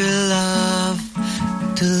make you laugh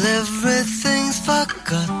till everything's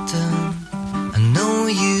forgotten. I know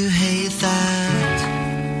you hate that.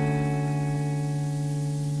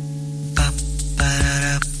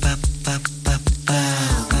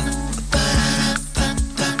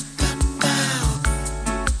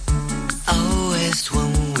 Always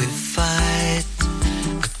when we fight,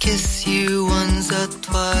 I kiss you once or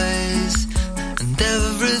twice, and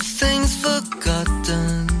everything's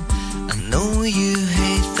forgotten. I know you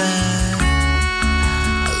hate that.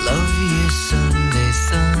 I love you Sunday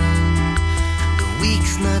sun. The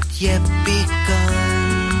week's not yet begun,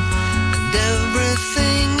 and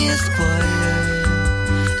everything is quiet.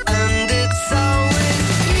 And it's always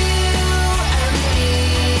you and me,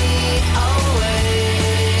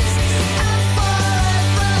 always and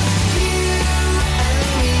forever. You and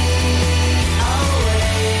me,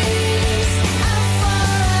 always and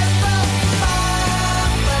forever.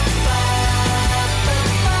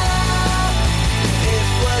 It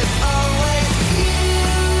was always you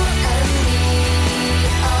and me,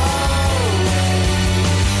 always.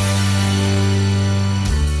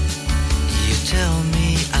 You tell me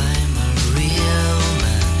I'm a real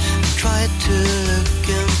man. Try to look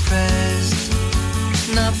impressed,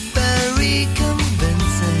 not very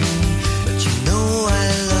convincing, but you know I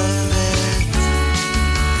love it.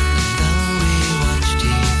 And then we watch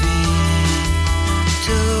TV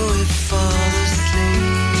till we fall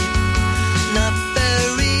asleep. Not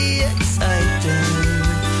very exciting,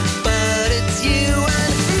 but it's you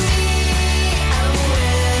and me, and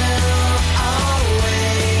we'll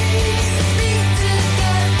always be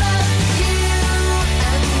together. You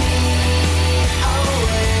and me,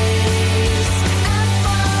 always and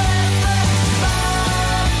forever.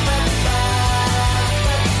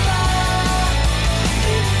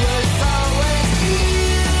 It was always you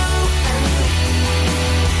and me,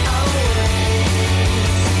 always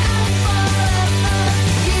and forever.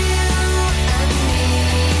 You and me,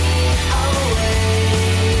 always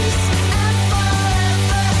and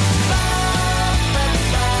forever.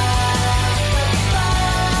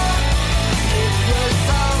 It was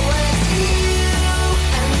always you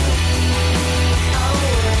and me,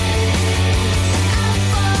 always and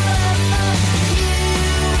forever. You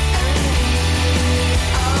and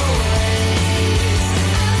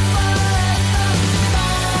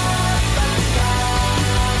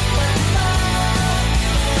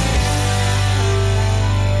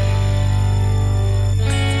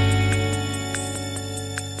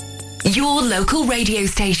Your local radio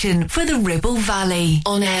station for the Ribble Valley.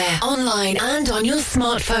 On air, online and on your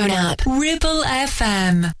smartphone app. Ribble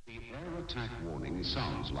FM. The air attack warning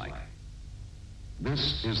sounds like.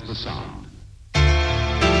 This is the sound.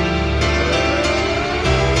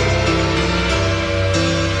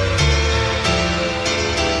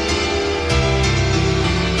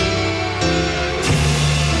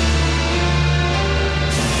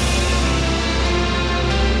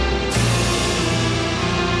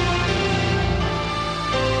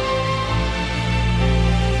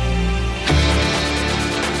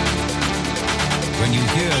 When you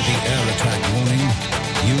hear the air attack warning,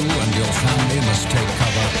 you and your family must take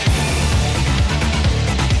cover.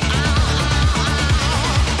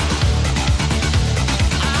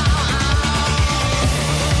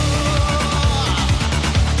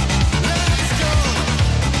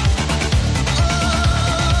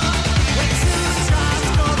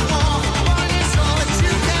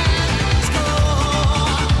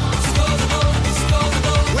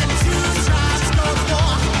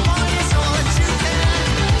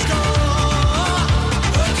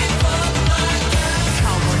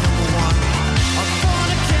 Cowboy number one.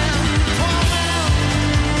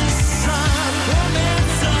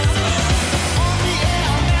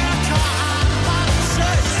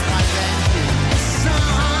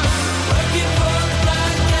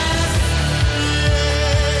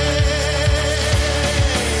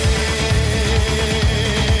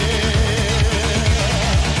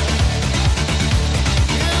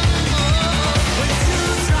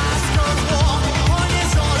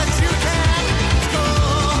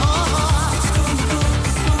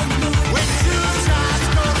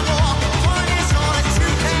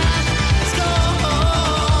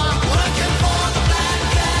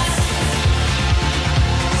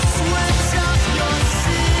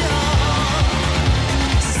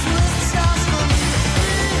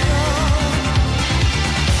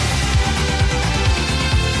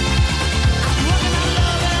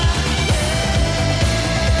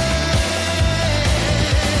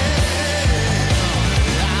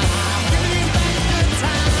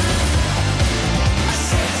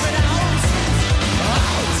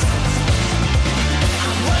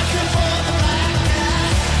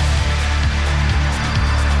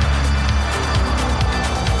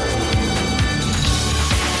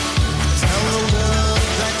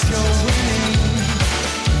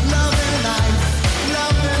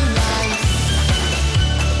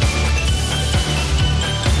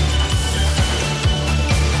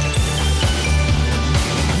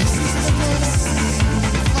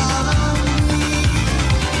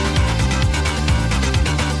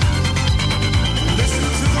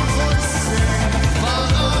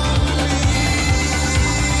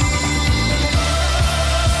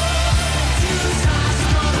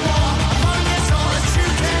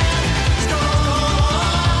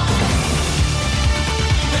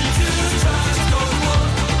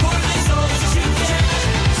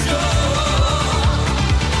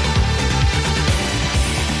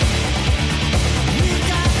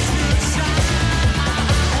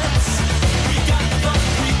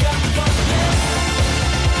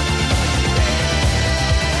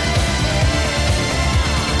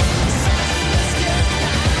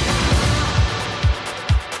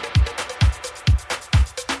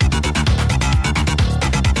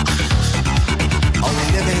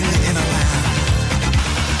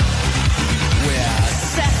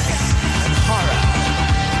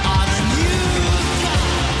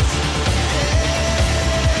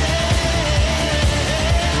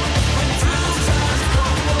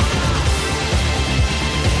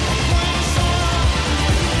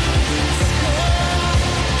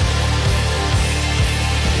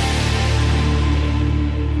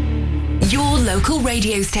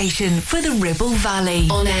 radio station for the Ribble Valley.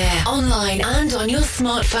 On air, online and on your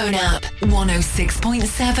smartphone app.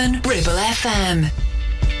 106.7 Ribble FM.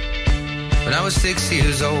 When I was 6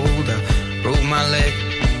 years old, I broke my leg.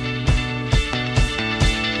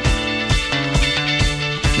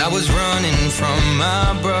 I was running from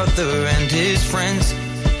my brother and his friends,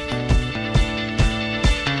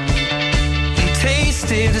 and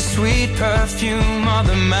tasted the sweet perfume of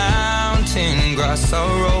the mountain grass I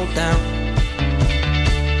rolled down.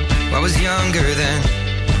 I was younger then.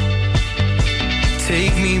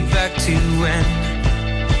 Take me back to when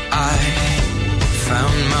I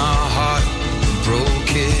found my heart,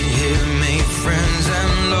 broke it here, made friends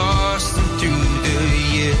and lost them through the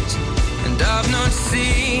years. And I've not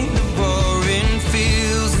seen the boring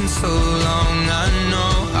fields in so long. I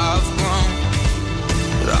know I've grown,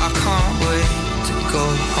 but I can't wait to go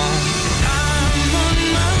home. I'm on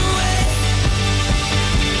my way,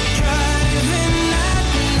 driving at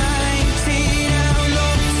 90 down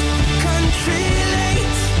those country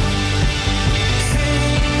lanes,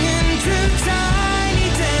 singing to Tiny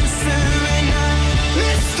Dancer, and I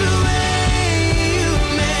miss the way you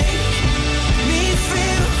make me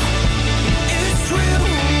feel. It's real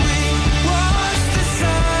when we watch the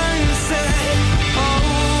sunset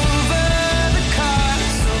over the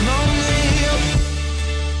castle on the hill.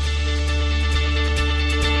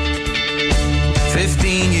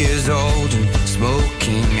 15 years old and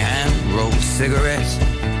smoking hand-rolled cigarettes,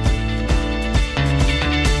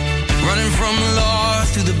 running from the law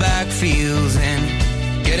through the backfields and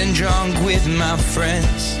getting drunk with my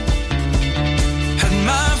friends. Had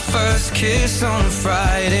my first kiss on a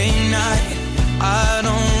Friday night. I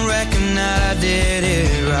don't reckon that I did it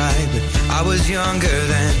right, but I was younger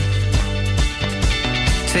then.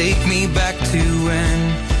 Take me back to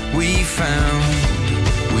when we found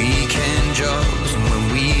weekend jobs, and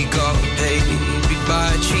when we got paid, we'd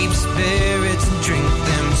buy cheap spirits and drink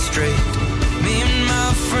them straight. Me and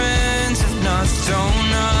my friends have not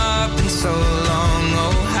thrown up in so long.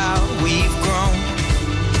 Oh, how we've grown,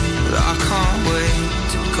 but I can't wait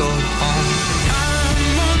to go home.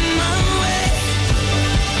 I'm on my way,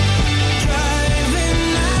 driving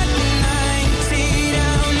at 90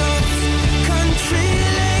 down those country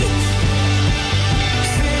lanes,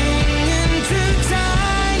 singing to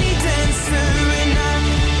Tiny Dancer, and I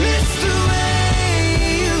miss the way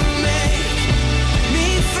you make me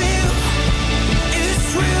feel. It's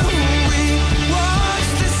real when we watch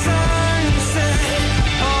the sunset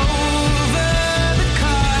over the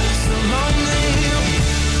castle on the hill.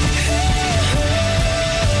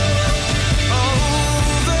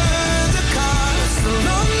 Over the castle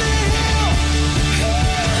on the hill.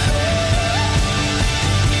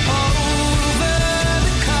 Over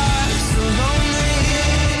the castle on the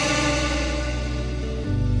hill.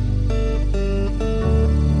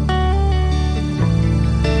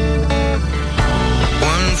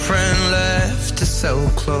 One friend left to sell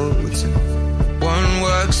clothes, and one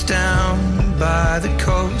works down by the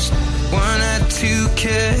coast. One had 2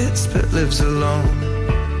 kids but lives alone.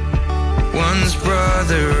 One's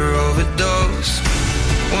brother overdosed.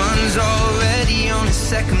 One's already on his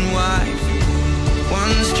second wife.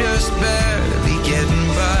 One's just barely getting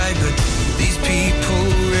by. But these people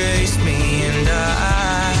raised me, and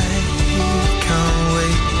I can't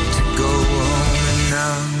wait to go home. And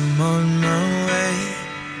I'm on my way.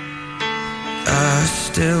 I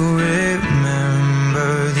still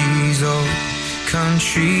remember these old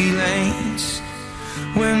country lanes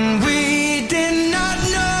when we did not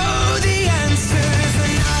know the answers,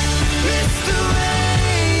 and I miss the way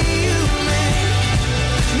you make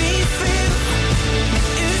me feel.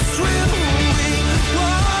 It's real when we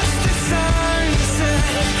watch the sunset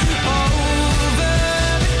over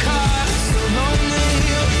the castle on the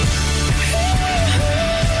hill.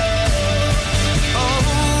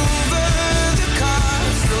 Over the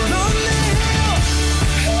castle on the hill.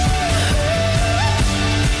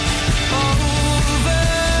 Over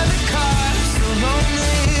the castle on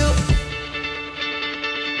the hill.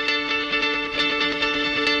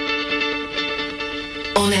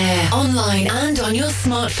 On air, online and on your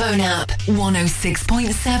smartphone app.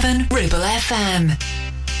 106.7 Ribble FM.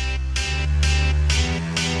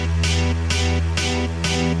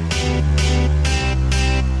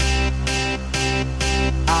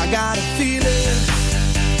 I got a feeling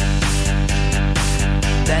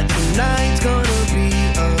that tonight's gonna be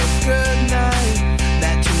a good night.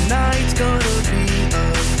 That tonight's gonna be a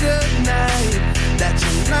good night. That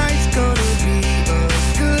tonight's gonna be a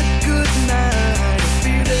good, good night. A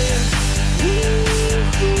feeling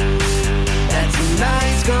that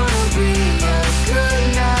tonight's gonna be a good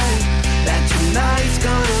night. That tonight's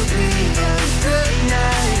gonna be a good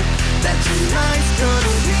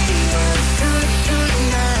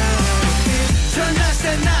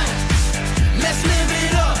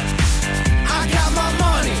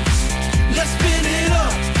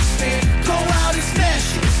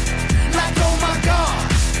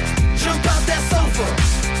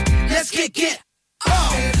get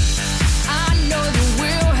up. I know that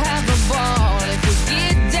we'll have a ball if we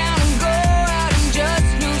get down and go out and just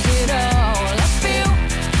lose it all. I feel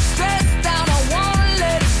stressed out, I wanna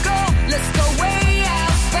let it go. Let's go way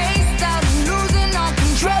out, spaced out, and losing all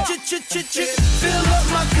control. Fill up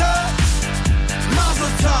my cup,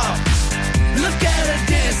 Mazel tov. Look at her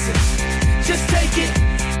dancing, just take it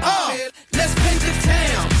off. Let's paint the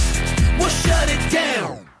town, we'll shut it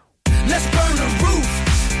down. Let's burn the roof,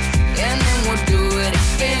 and then we'll do it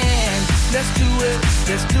again. let's do it,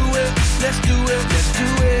 let's do it, let's do it, let's do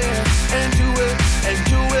it, and do it, and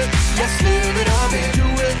do it. Let's live it up and do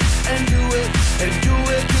it, and do it, and do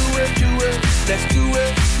it, do it, do it. Let's do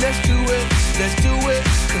it, let's do it, let's do it.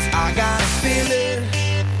 'Cause I got a feeling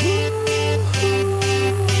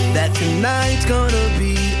that tonight's gonna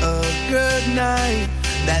be a good night.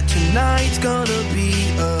 That tonight's gonna be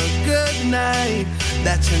a good night.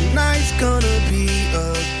 That tonight's gonna be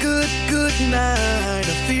a good, good night.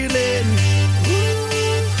 A feeling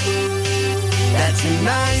that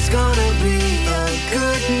tonight's gonna be a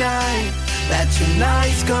good night. That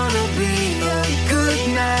tonight's gonna be a good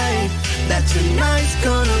night. That tonight's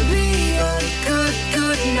gonna be a good,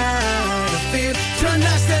 good night. I feel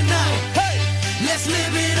tonight's the night. Hey, let's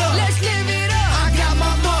live it up. Let's live it up. I got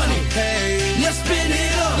my money. Hey, let's spin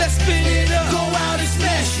it up. Let's spin it up. Go out and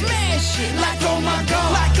smash it. Smash it. Like oh my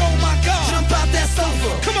god. Like oh my god. Jump out that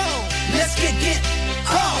sofa. Come on. Let's get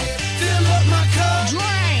off. Fill up my cup.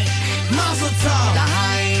 Drink. Mazel tov.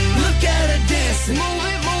 Look at her dancing. Move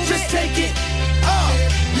it, move Just it. take it off.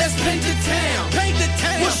 Let's paint the town. Paint the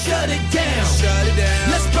town. We'll shut it down. Shut it down.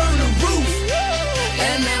 Let's burn the roof.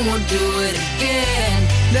 And then we'll do it again.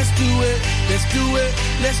 Let's do it, let's do it,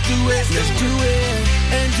 let's do it, let's do it,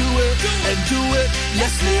 and do it, and do it.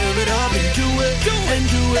 Let's live it up and do it, and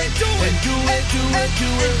do it, and do it, do it, do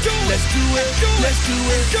it. Let's do it, let's do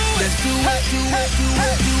it, let's do it, do it, do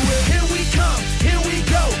it, do it. Here we come, here we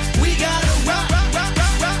go. We gotta rock, rock, rock,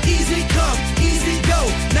 rock, rock. Easy come, easy go.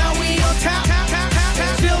 Now we on top,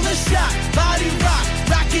 feel the shot, body rock,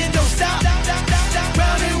 rockin' don't stop.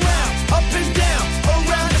 Round and round, up and down,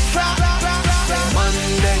 around the clock.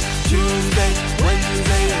 Monday, Tuesday,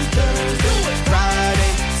 Wednesday, and Thursday,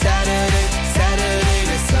 Friday, Saturday, Saturday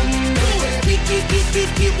to Sunday.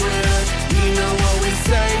 Get with us, you know what we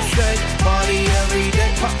say. Party every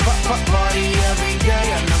day, party every day,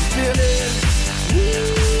 and I'm feeling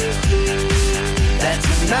that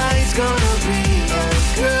tonight's gonna be a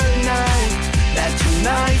good night. That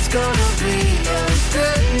tonight's gonna be a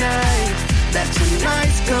good night. That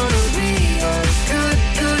tonight's gonna be a good,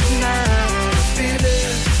 good night.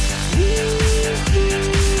 Feeling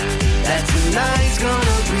that tonight's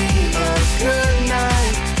gonna be a good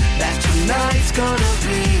night. That tonight's gonna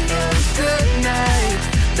be a good night.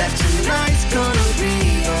 That tonight's gonna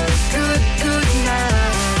be a good, good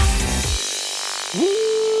night.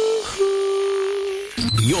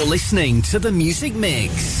 You're listening to the Music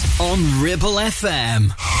Mix on Ribble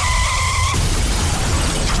FM.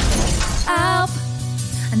 Help,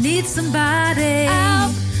 I need somebody.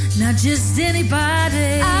 Help, not just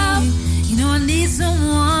anybody. Help, you know I need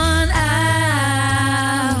someone.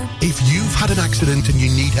 Help. If you've had an accident and you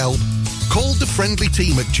need help, call the friendly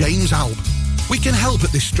team at James Alp. We can help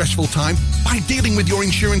at this stressful time by dealing with your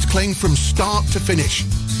insurance claim from start to finish.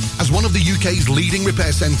 As one of the UK's leading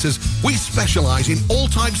repair centres, we specialise in all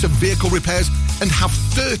types of vehicle repairs and have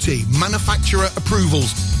 30 manufacturer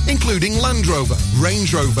approvals, including Land Rover,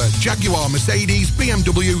 Range Rover, Jaguar, Mercedes,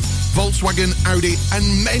 BMW, Volkswagen, Audi, and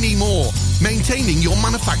many more, maintaining your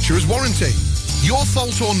manufacturer's warranty. Your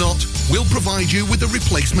fault or not, we'll provide you with a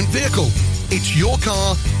replacement vehicle. It's your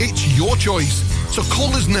car, it's your choice. So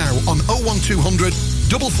call us now on 01200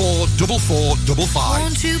 444455.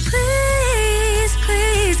 Won't you please,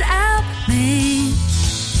 please help me?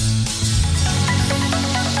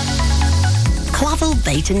 Clavel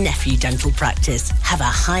Bait and Nephew Dental Practice have a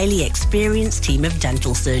highly experienced team of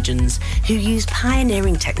dental surgeons who use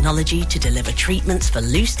pioneering technology to deliver treatments for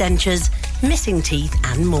loose dentures, missing teeth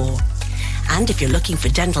and more. And if you're looking for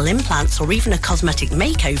dental implants or even a cosmetic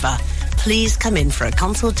makeover, please come in for a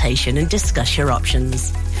consultation and discuss your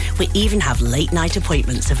options. We even have late night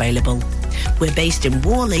appointments available. We're based in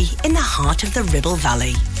Worley in the heart of the Ribble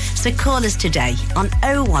Valley. So call us today on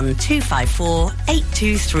 01254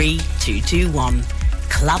 823 221.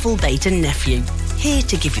 Clavel Bait and Nephew. here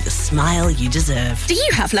to give you the smile you deserve. Do you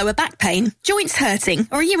have lower back pain, joints hurting,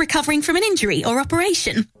 or are you recovering from an injury or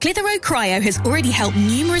operation? Clitheroe Cryo has already helped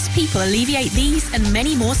numerous people alleviate these and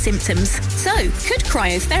many more symptoms. So, could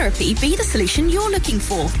cryotherapy be the solution you're looking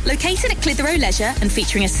for? Located at Clitheroe Leisure and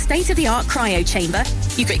featuring a state-of-the-art cryo chamber,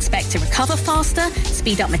 you could expect to recover faster,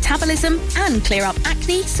 speed up metabolism, and clear up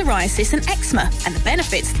acne, psoriasis, and eczema. And the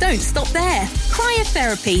benefits don't stop there.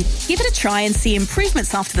 Cryotherapy. Give it a try and see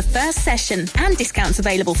improvements after the first session, and discounts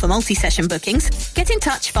available for multi-session bookings. Get in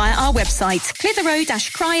touch via our website,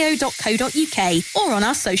 clitheroe-cryo.co.uk, or on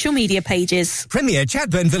our social media pages. Premier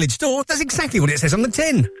Chatburn Village Store does exactly what it says on the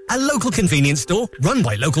tin. A local convenience store run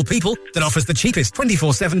by local people that offers the cheapest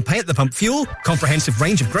 24/7 pay-at-the-pump fuel, comprehensive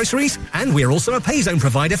range of groceries, and we're also a pay zone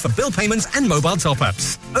provider for bill payments and mobile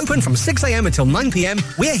top-ups. Open from 6 a.m. until 9 p.m.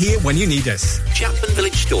 We're here when you need us. Chatburn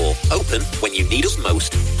Village Store, open when you need us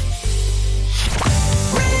most.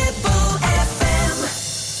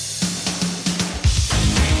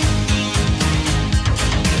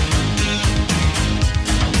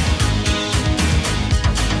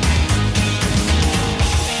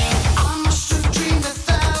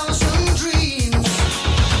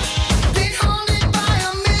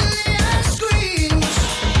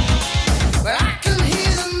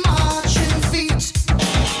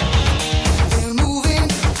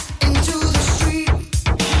 Into the street.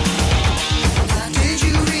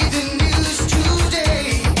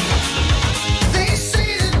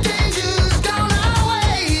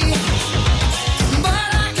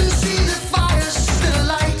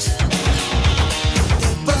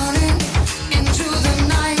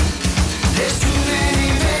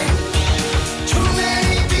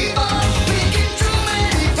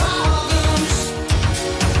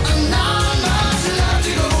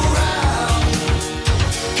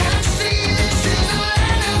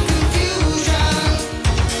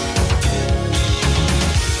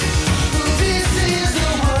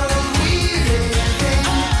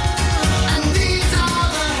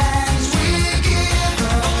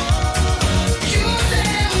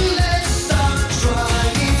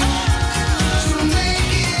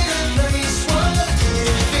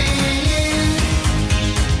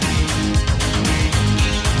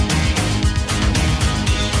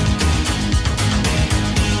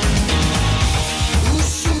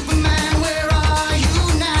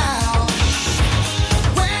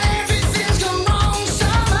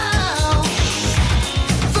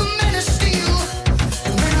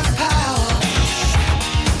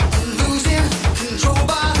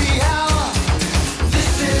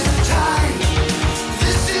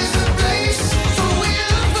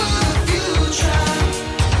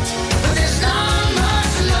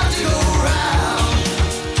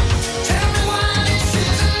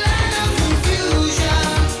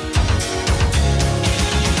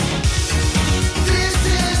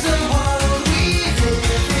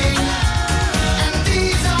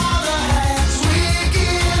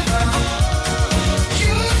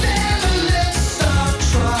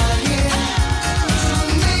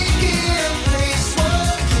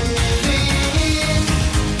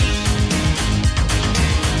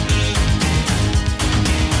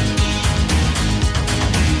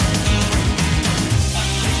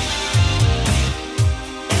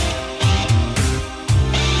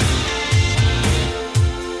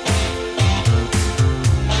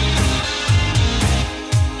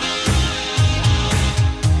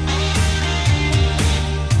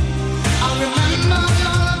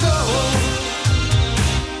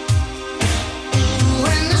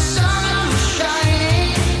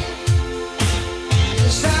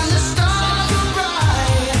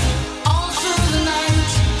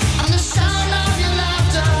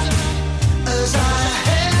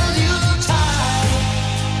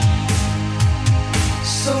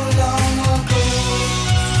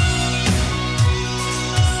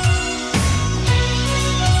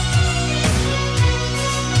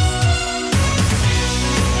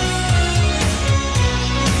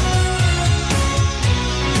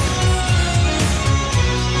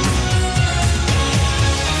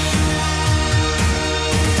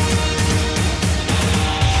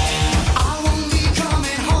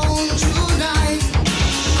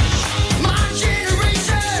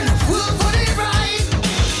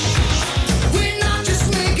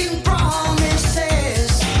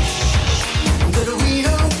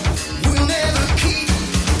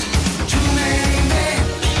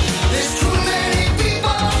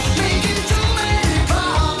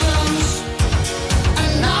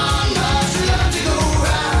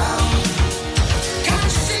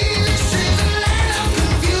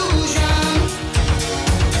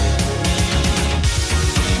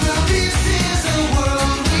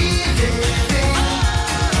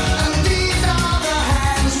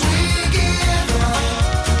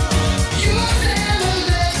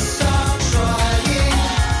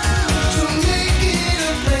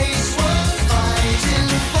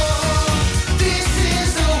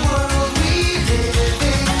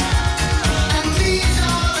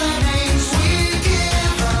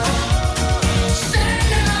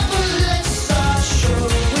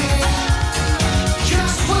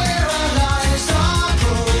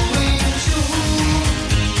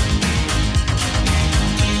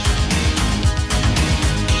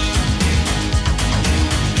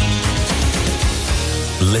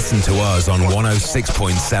 Listen to us on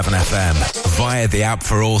 106.7 FM via the app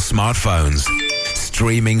for all smartphones,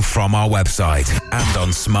 streaming from our website and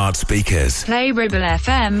on smart speakers. Play Ribble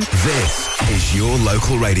FM. This is your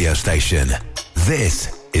local radio station.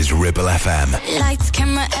 This is Ribble FM. Lights,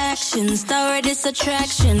 camera, action, star this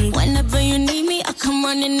attraction. Whenever you need me, I come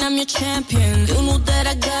running, I'm your champion. You know that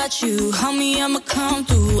I got you, call me, I'ma come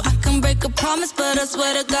through. I can break a promise, but I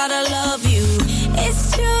swear to God I love you.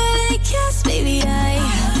 It's true, like yes, baby, I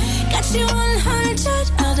got you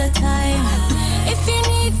 100 all the time. If you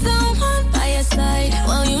need someone by your side,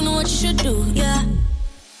 well, you know what you should do, yeah.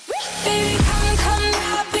 Baby, come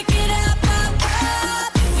now, pick it up,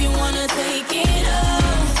 up. If you wanna take it up.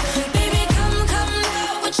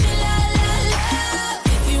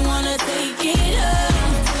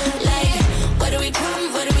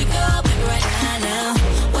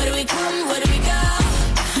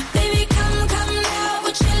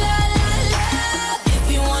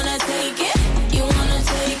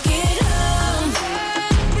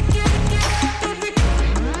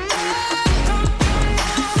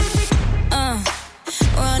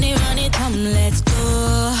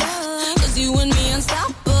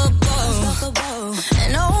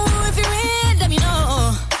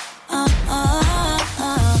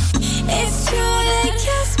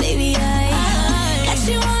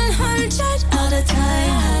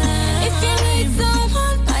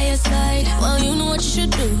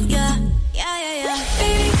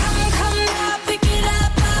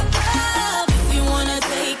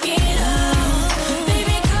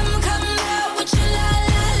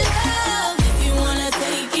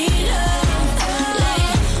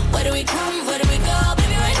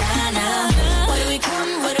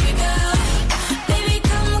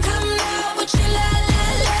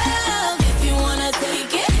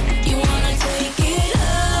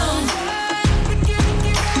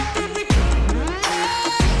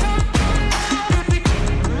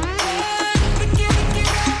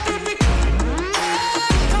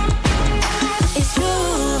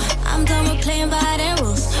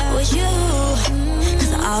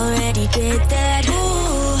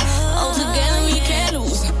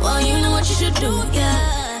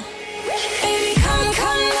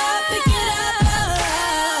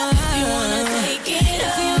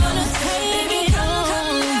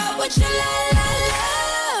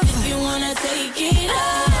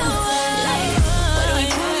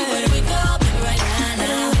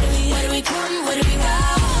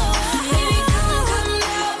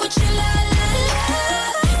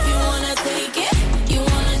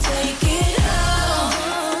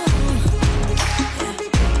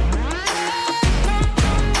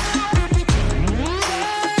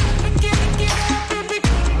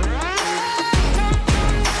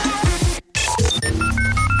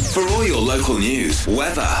 News,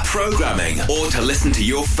 weather, programming, or to listen to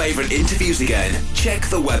your favourite interviews again, check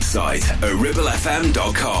the website at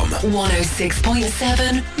ribblefm.com.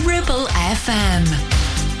 106.7 Ribble FM.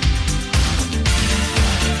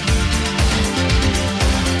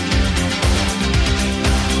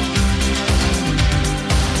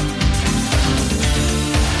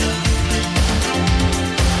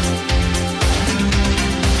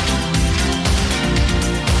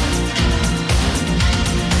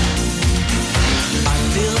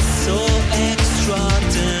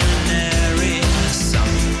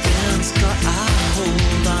 Something's got a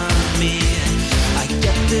hold on me. I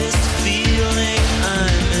get this feeling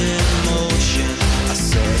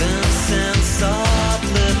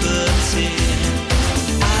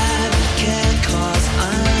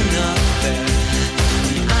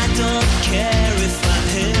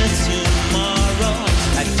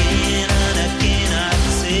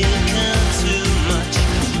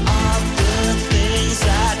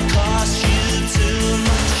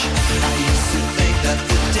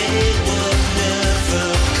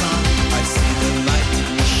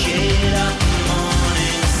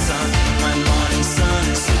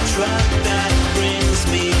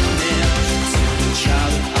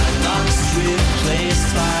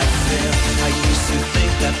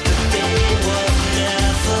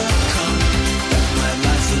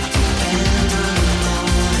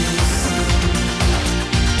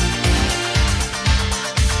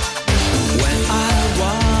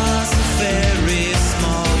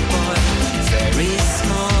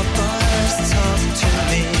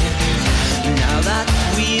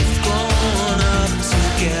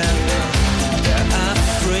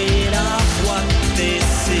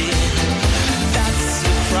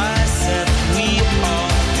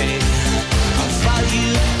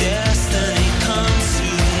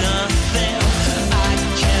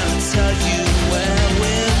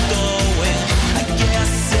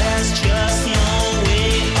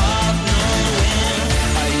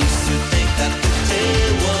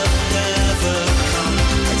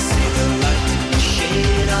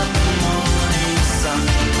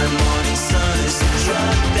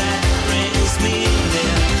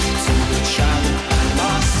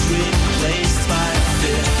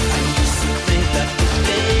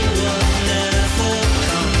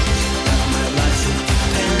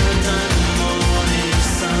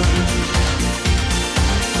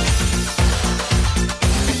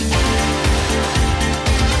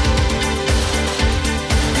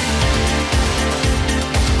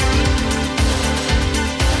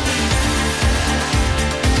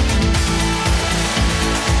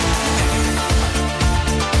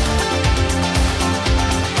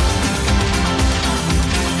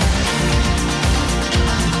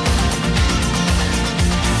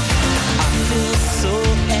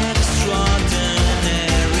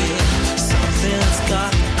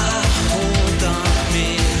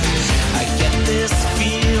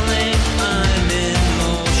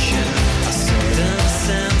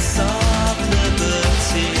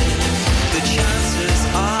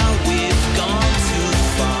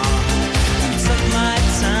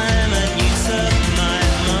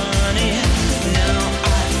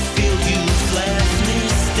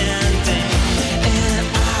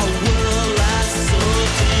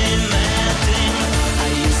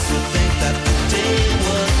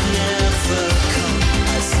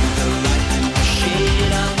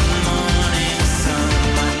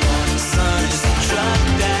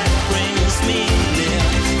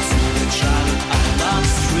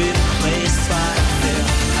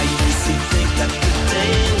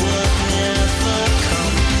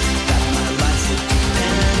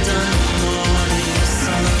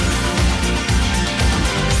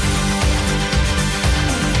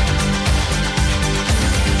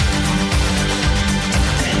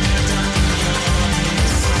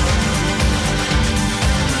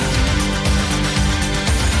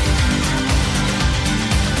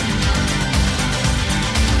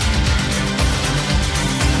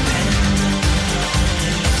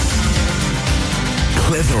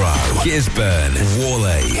Clitheroe, Gisburn,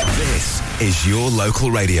 Worley. This is your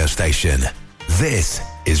local radio station. This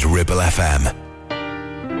is Ribble FM.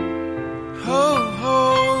 Oh,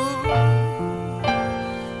 oh,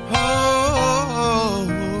 oh, oh.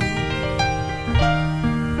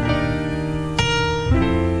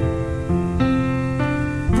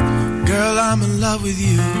 Girl, I'm in love with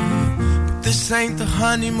you, but this ain't the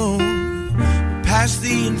honeymoon. We're past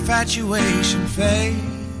the infatuation phase.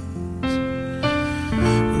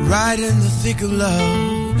 We're right in the thick of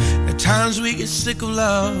love. At times we get sick of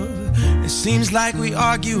love. It seems like we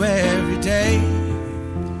argue every day.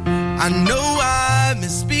 I know I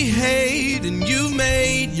misbehaved and you've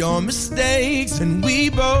made your mistakes, and we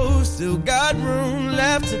both still got room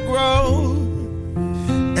left to grow.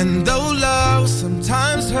 And though love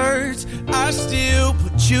sometimes hurts, I still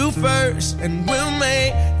put you first, and we'll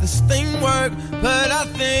make this thing work. But I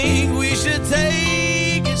think we should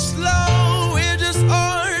take it slow. We're just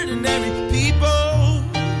ordinary people.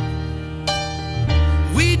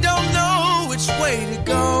 We don't know which way to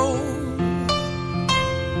go,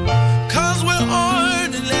 'cause we're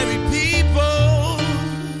ordinary people.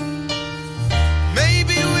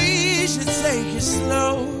 Maybe we should take it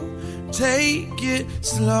slow. Take it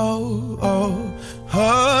slow. Oh,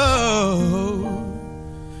 oh.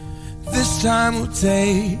 This time we'll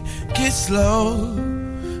take it slow.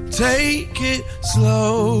 Take it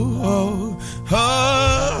slow. Oh,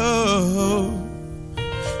 oh.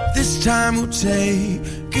 This time we'll take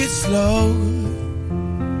it slow.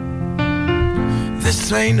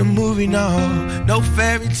 This ain't a movie, no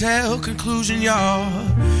fairy tale conclusion, y'all.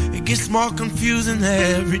 It gets more confusing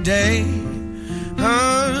every day.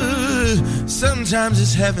 Sometimes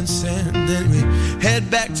it's heaven sent, then we head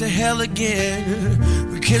back to hell again.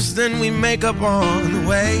 We kiss, then we make up on the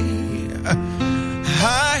way.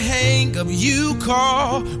 I hang up, you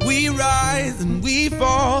call, we rise and we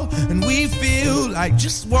fall, and we feel like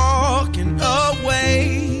just walking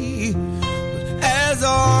away. But as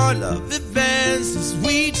our love advances,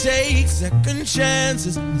 we take second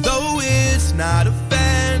chances. Though it's not a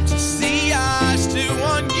fantasy, I still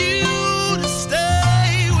want you to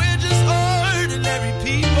stay. We're just ordinary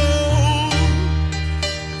people.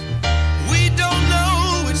 We don't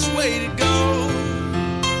know which way to go,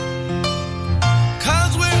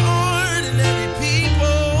 'cause we're ordinary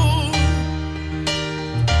people.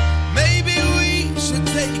 Maybe we should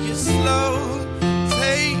take it slow.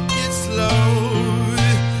 Take it slow.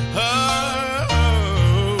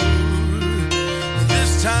 Oh,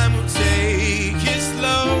 this time we'll take it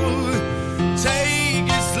slow. Take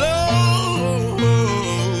it slow.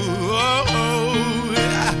 Oh,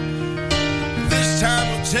 yeah. This time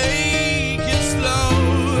we'll take it slow.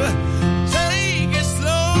 Take it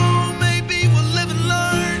slow. Maybe we'll live and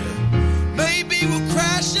learn. Maybe we'll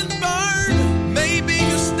crash and burn. Maybe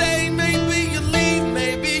you'll stay, maybe you'll leave,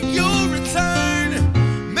 maybe you'll return.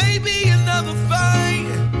 Maybe another fight.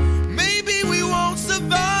 Maybe we won't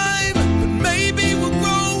survive, but maybe we'll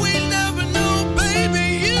grow. We never know, baby.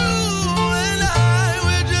 You and I,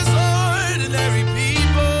 we're just ordinary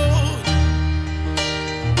people.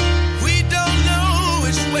 We don't know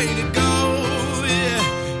which way to go. Yeah.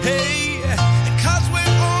 Hey, 'cause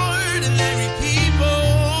we're ordinary people.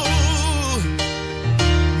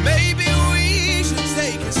 Maybe we should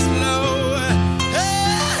take it slow.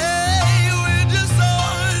 Hey, we're just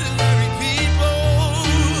ordinary people.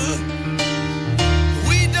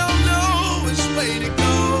 We don't know which way to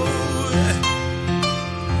go,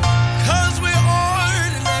 'cause we're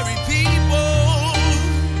ordinary people.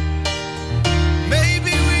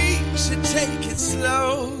 Maybe we should take it slow.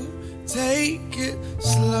 Take it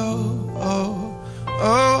slow. Oh,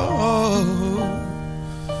 oh, oh.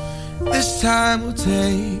 This time we'll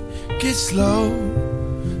take it slow.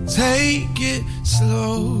 Take it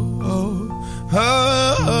slow. Oh,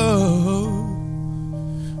 oh, oh.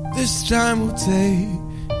 This time we'll take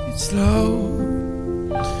it slow.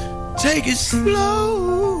 Take it slow.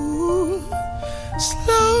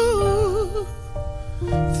 Slow.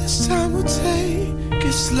 This time we'll take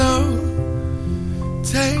it slow.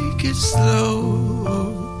 Take it slow.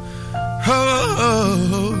 Oh,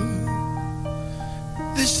 oh.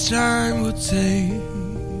 This time we'll take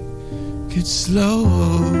it slow.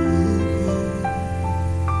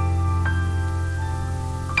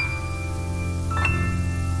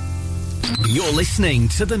 You're listening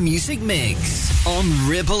to The Music Mix on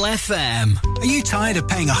Ribble FM. Are you tired of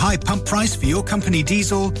paying a high pump price for your company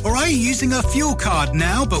diesel? Or are you using a fuel card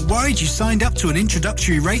now but worried you signed up to an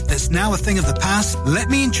introductory rate that's now a thing of the past? Let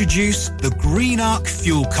me introduce the Green Arc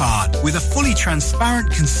Fuel Card. With a fully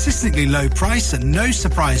transparent, consistently low price and no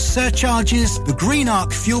surprise surcharges, the Green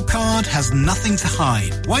Arc Fuel Card has nothing to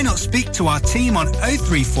hide. Why not speak to our team on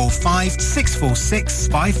 0345 646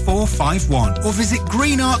 5451 or visit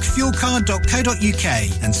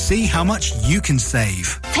greenarcfuelcard.co.uk and see how much you can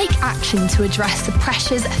save. Take action to address the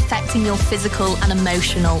pressures affecting your physical and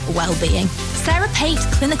emotional well-being. Sarah Pate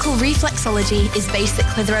Clinical Reflexology is based at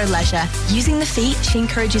Clitheroe Leisure. Using the feet, she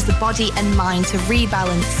encourages the body and mind to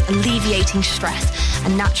rebalance, alleviating stress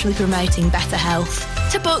and naturally promoting better health.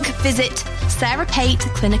 To book, visit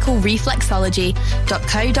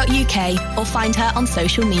sarahpateclinicalreflexology.co.uk or find her on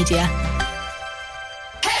social media.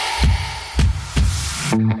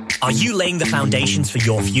 Are you laying the foundations for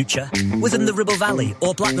your future? Within the Ribble Valley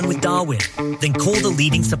or Blackburn with Darwin? Then call the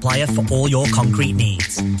leading supplier for all your concrete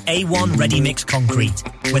needs. A1 Ready Mix Concrete.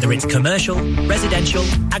 Whether it's commercial, residential,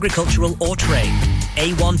 agricultural or trade,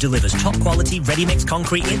 A1 delivers top quality ready mix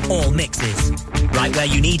concrete in all mixes. Right where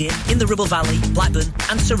you need it, in the Ribble Valley, Blackburn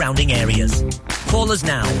and surrounding areas. Call us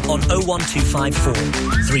now on 01254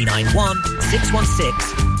 391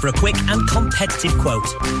 616 for a quick and competitive quote.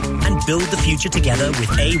 And build the future together with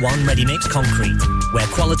A1 Ready Mix Concrete, where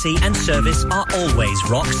quality and service are always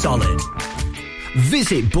rock solid.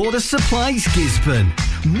 Visit Border Supplies Gisborne.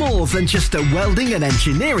 More than just a welding and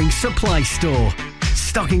engineering supply store.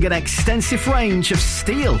 Stocking an extensive range of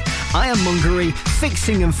steel, ironmongery,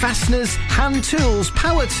 fixing and fasteners, hand tools,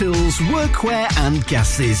 power tools, workwear and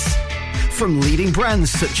gases. From leading brands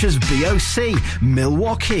such as BOC,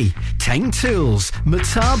 Milwaukee, Teng Tools,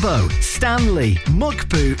 Metabo, Stanley, Muck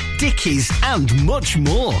Boot, Dickies and much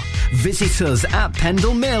more. Visit us at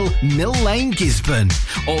Pendle Mill, Mill Lane, Gisborne,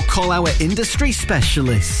 or call our industry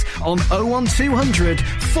specialists on 01200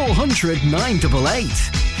 400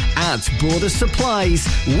 988. At Border Supplies,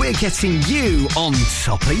 we're getting you on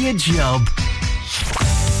top of your job.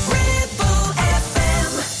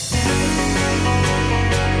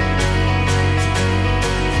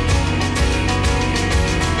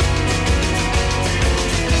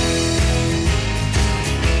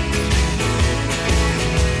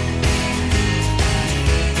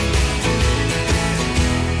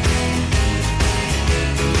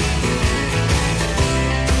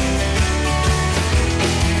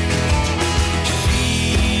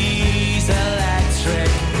 She's electric.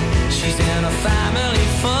 She's in a family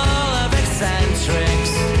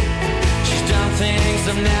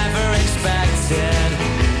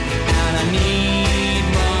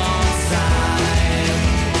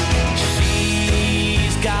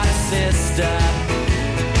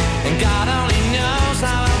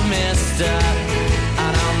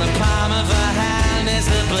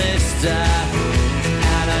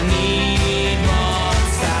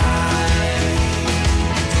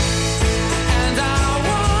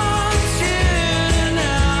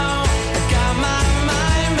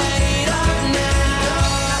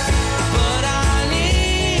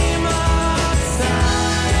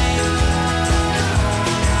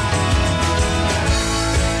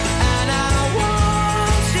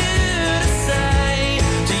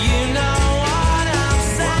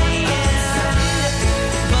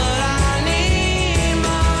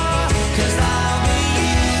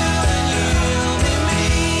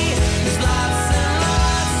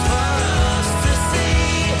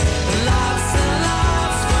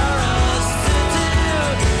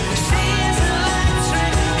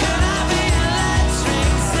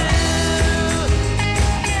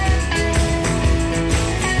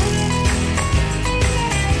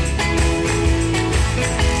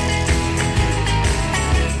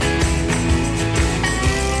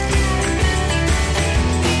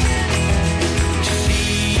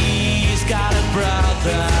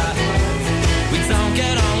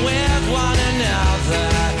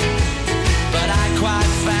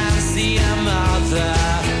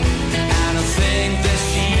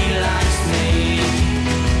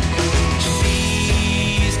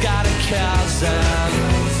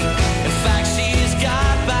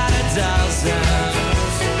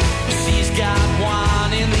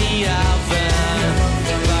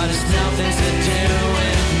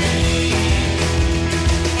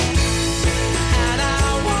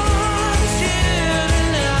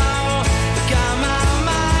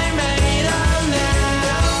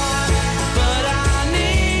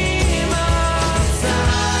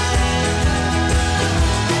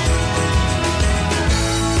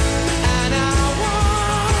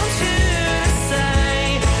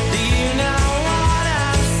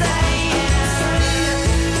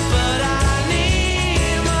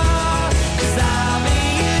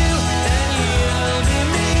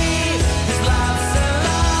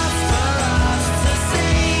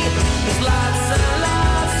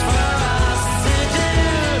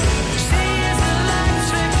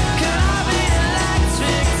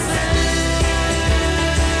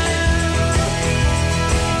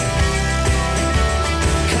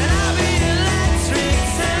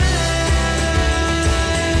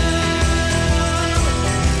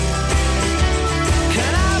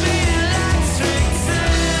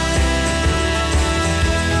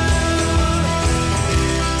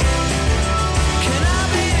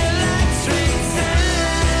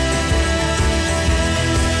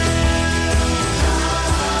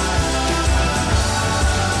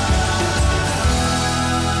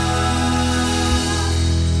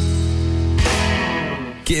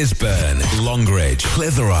Gisburn, Longridge,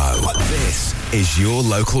 Clitheroe. This is your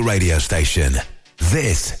local radio station.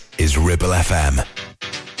 This is Ribble FM.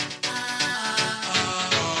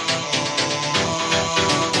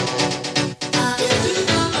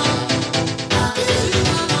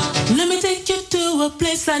 Let me take you to a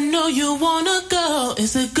place I know you wanna go.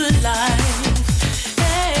 It's a good life.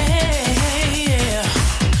 Hey, yeah.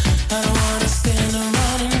 I don't wanna stand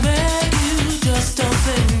around and beg you. Just don't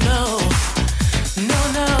say no. No,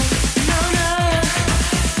 no, no, no.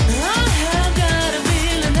 I have got a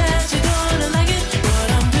feeling that you're gonna like it. What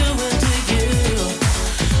I'm doing to you.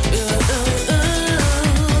 And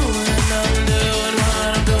I'm doing what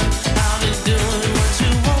I'm doing. I'll be doing what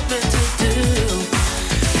you want me to do.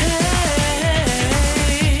 Hey,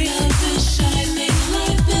 love is shining,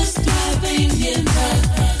 life is thriving in the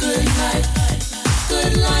good life,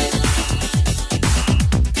 good life,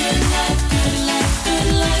 good life, good life, good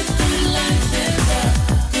life, good life in the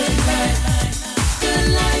good life, good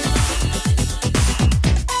life.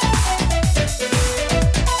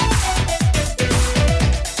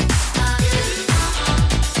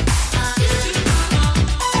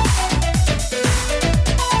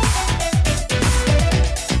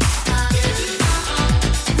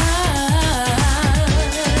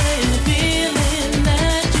 Feeling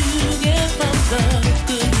that you get from the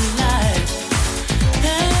good life.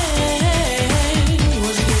 Hey,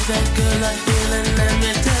 once you get that good life feeling, let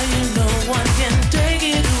me tell you, no one can take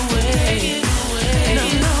it away. No,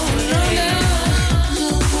 no, no, no. No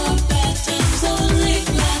more bad times, only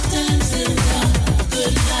glad times in the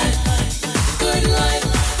good life, good life.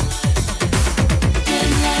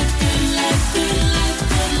 Good life, good life, good life,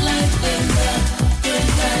 good life in the good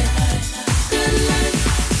life, good life.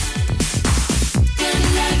 Good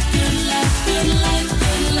life, good life, good life,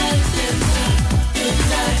 good life in the good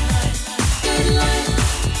life, good life.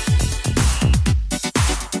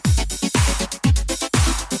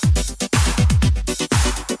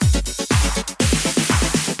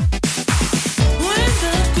 When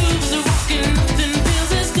the grooves are rocking, nothing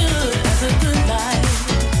feels as good as a good life.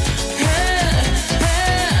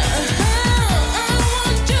 I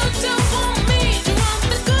want you to want me to want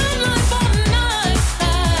the good life all night.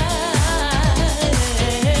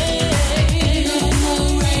 No more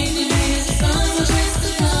rainy days, sun will chase the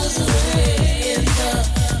clouds away in the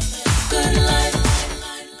good life.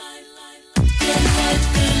 Good life, good life,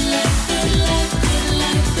 good life, good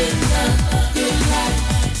life in the good life,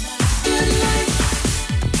 good life.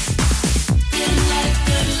 Good life,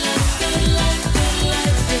 good life, good life, good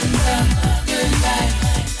life in the good life,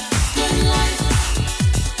 good life.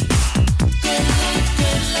 Good life,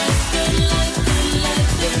 good life, good life, good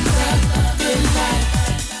life in the good life,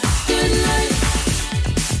 good life.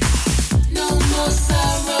 No more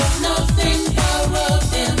sorrow, nothing borrowed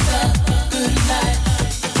in the good life,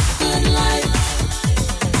 good life.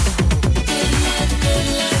 Good life, good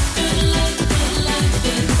life, good life, good life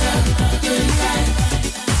in the good life,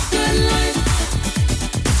 good life.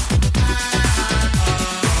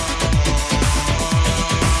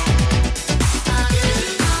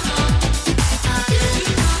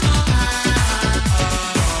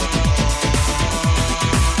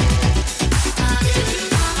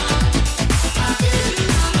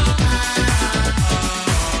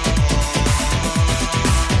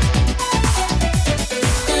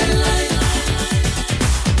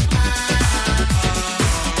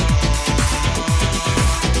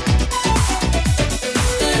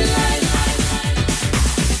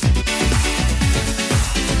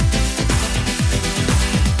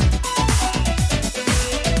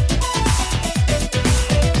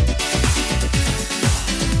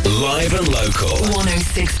 Live and local.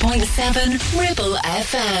 106.7 Ribble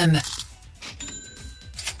FM.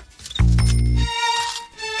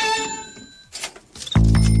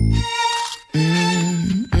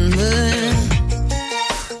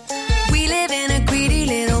 We live in a greedy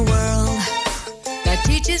little world that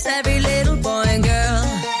teaches every little boy and girl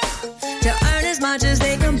to earn as much as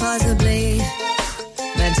they can possibly,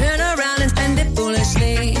 then turn around and spend it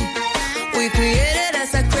foolishly. We created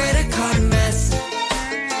us a credit card mess.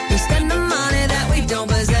 We spend the money that we don't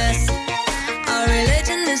possess. Our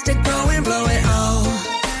religion is to grow and blow it all.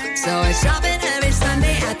 So it's shopping every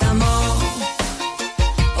Sunday at the mall.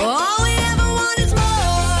 All we ever want is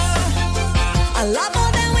more, a lot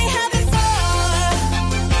more than we had before.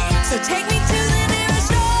 So take me to the nearest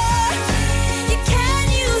store. Can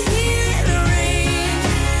you hear it ring?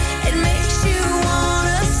 It makes you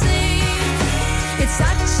wanna sing. It's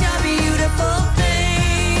such a beautiful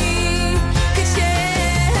thing. 'Cause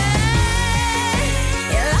yeah,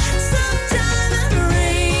 lots of diamond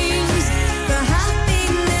rings, the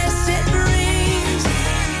happiness it brings.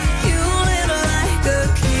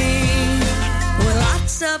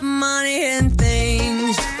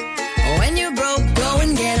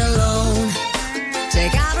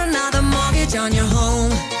 on your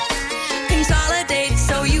home. Consolidate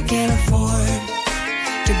so you can afford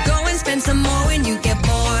to go and spend some more when you get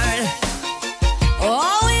bored.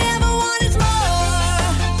 All we ever want is more,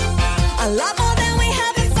 a lot more than we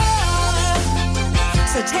had before.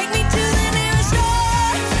 So take me to the nearest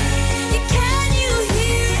store. Can you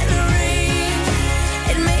hear the rain?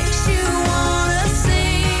 It makes you wanna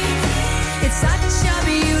sing. It's such a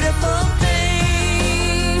beautiful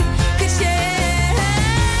thing. 'Cause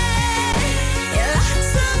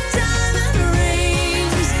lots of diamond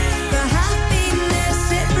rings, the happiness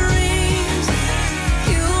it brings.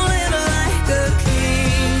 You live like a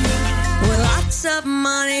king with lots of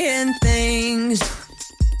money and things.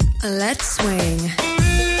 Let's swing.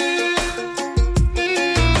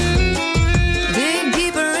 Dig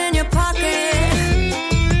deeper in your pocket.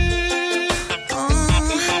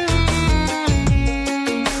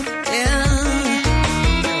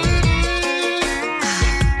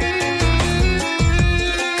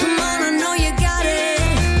 Come on, I know you got it.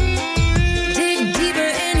 Dig deeper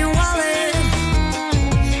in your wallet.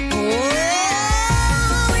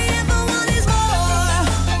 All we ever want is more,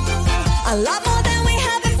 a lot more than we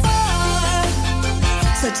had before.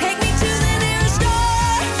 So take me to the nearest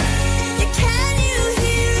store. Can you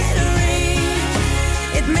hear it ring?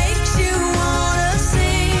 It makes you wanna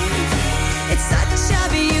sing. It's such a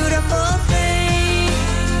beautiful thing.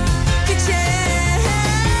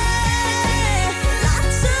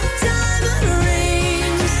 Lots of diamond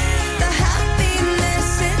rings, the happiness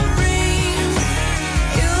it brings.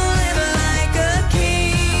 You live like a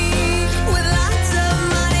king with lots of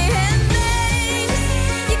money and things.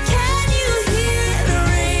 Can you hear the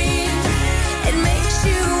ring? It makes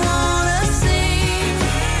you wanna sing.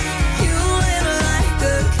 You live like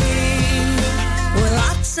a king with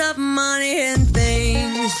lots of money and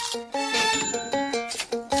things.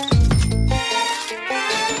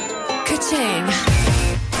 Ka-ching.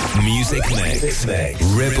 Music Mix.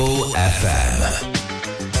 Ribble FM.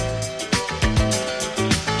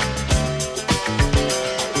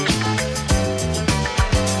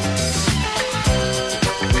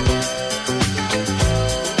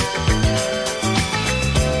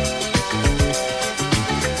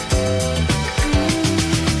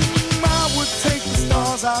 I would take the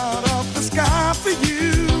stars out of the sky for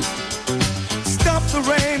you. Stop the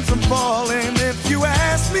rain from falling if you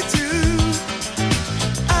ask me to.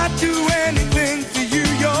 I'd do anything for you,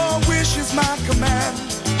 your wish is my command.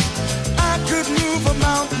 I could move a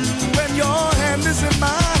mountain when your hand is in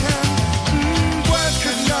my hand. Words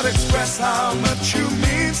could not express how much you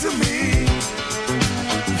mean to me.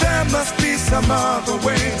 There must be some other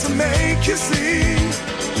way to make you see.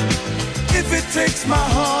 If it takes my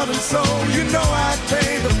heart and soul, you know I'd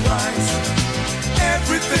pay the price.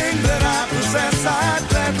 Everything that I possess, I'd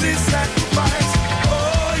gladly sacrifice.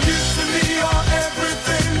 Oh, you to me are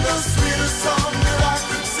everything, the sweetest song that I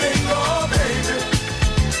could sing. Oh, baby.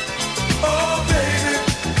 Oh, baby.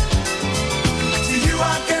 To you,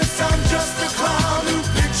 I guess I'm just a clown who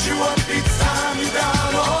picks you up each time you down.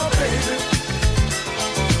 Oh, baby.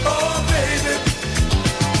 Oh, baby.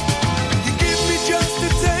 You give me just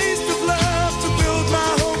a taste of love to build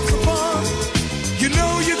my hopes upon. You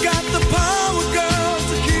know you got the power, girl,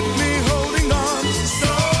 to keep me holding on.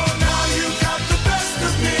 So now you got the best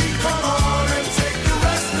of me. Come on and take the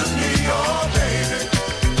rest of me, oh baby.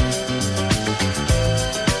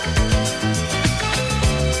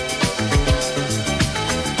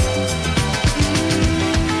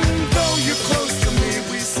 Though you're close to me,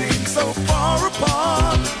 we seem so far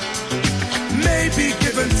apart. Maybe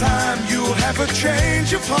given time, you'll have a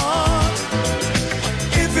change of heart.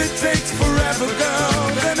 If it takes forever, girl,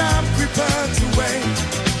 then I'm prepared to wait.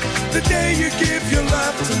 The day you give your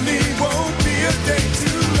love to me won't be a day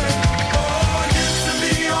too late. Oh, you to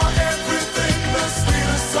me are everything, the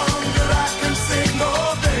sweetest song that I can sing.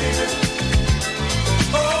 Oh, baby.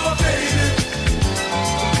 Oh, baby.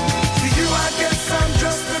 To you, I guess I'm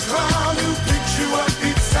just a clown who picks you up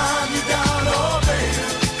each time you're down. Oh, baby.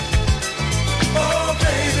 Oh,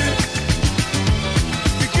 baby.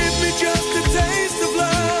 You give me just a taste of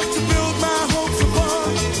love to build my hopes upon.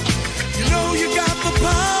 You know you got the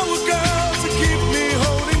power, girl, to keep me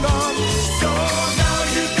holding on.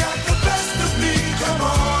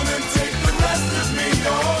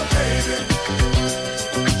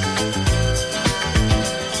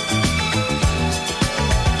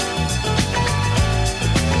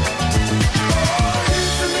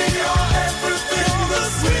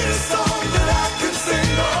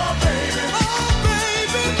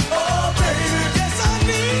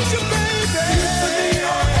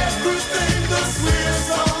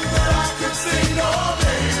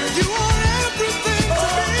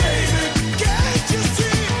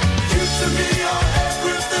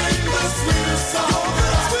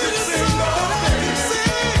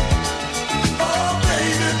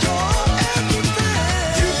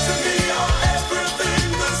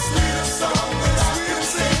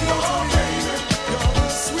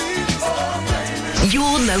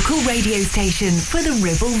 local radio station for the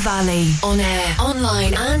Ribble Valley. On air,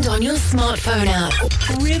 online and on your smartphone app.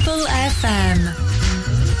 Ribble FM.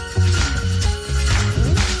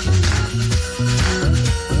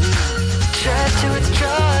 Tried to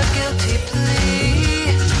withdraw a guilty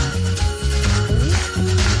plea.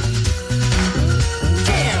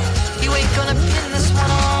 Damn, you ain't gonna pin this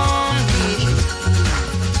one on me.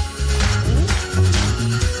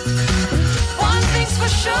 One thing's for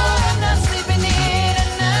sure, I'm not sleeping here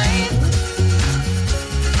tonight.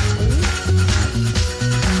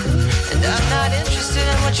 And I'm not interested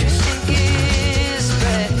in what you think is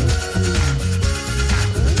right.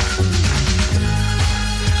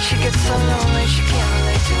 She gets so lonely she can't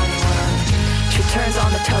relate to anyone. She turns on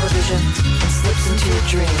the television and slips into a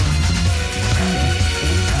dream.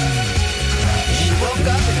 She woke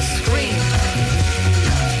up in a scream.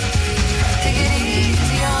 Take it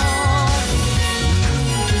easy on.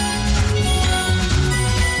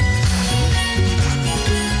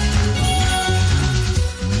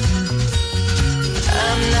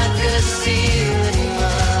 I'm not gonna see you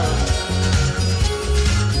anymore.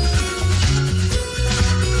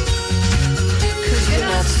 'Cause you're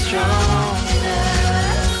not strong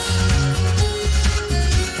enough.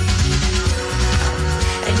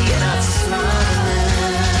 And you're not smart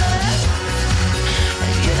enough.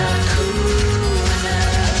 And you're not cool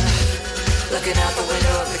enough. Looking out the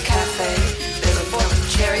window of the cafe, there's a boy with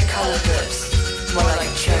cherry-colored lips. More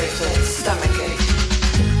like cherry flakes, stomachache.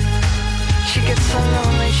 She gets so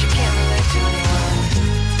lonely she can't relate to anyone.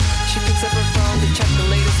 She picks up her phone to check the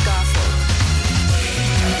latest gossip.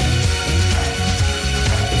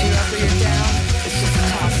 If you're up or you're down, it's just a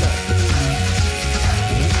toss-up.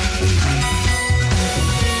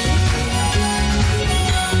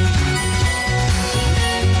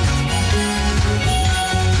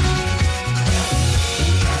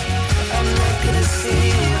 I'm not gonna see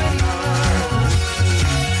you anymore.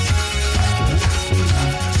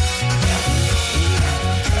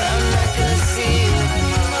 I'm not gonna see you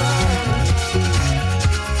anymore.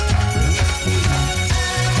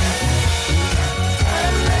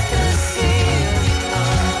 I'm not gonna see you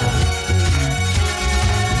anymore.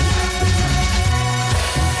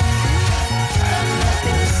 I'm not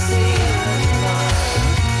gonna see you anymore.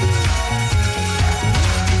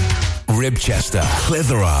 Ribchester,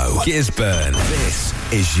 Clitheroe, Gisburn. This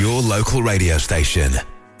is your local radio station.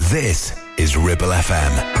 This is Ribble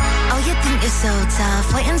FM. Oh, you think you're so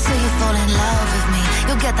tough. Wait until you fall in love with me.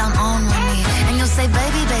 You'll get down on one knee and you'll say,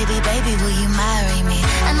 baby, baby, baby, will you marry me?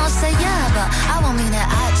 And I'll say, yeah, but I won't mean it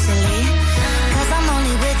actually. 'Cause I'm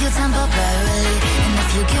only with you temporarily. And if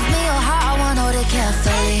you give me your heart, I won't hold it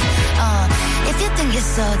carefully. If you think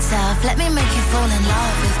you're so tough, let me make you fall in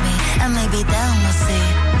love with me. And maybe then we'll see.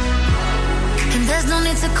 And there's no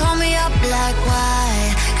need to call me up like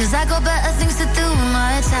why, 'cause I got better things to do with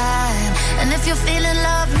my time. And if you're feeling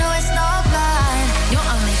love, no, it's not mine. You're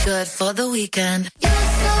only good for the weekend. You're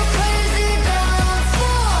so crazy down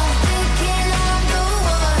for thinking I'm the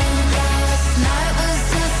one. Last night was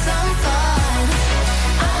just some fun.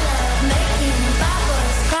 I love making bad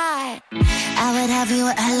boys cry. I would have you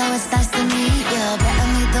at hello, it's nice to meet you. Better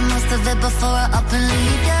make the most of it before I up and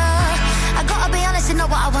leave you. I gotta be honest, you know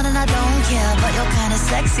what I want and I don't care. But you're kinda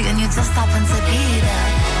sexy and you just happen to be there.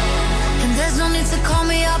 And there's no need to call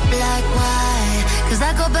me up like why, 'cause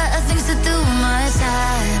I got better things to do with my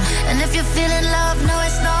time. And if you're feeling love, no,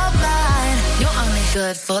 it's not mine. You're only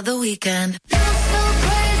good for the weekend. You're so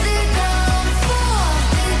crazy down for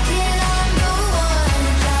thinking I'm the one.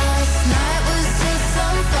 Last night was just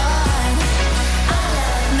some fun. I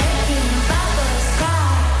love making bad boys cry.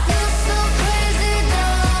 You're so crazy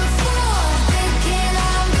down for thinking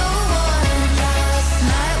I'm the one. Last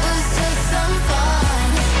night was just some fun.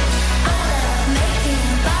 I love making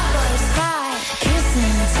bad boys cry.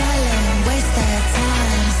 Kissing, telling, waste their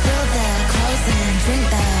time. Still there, closing, drink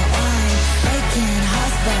that wine. Breaking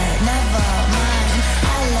hearts, but never mind.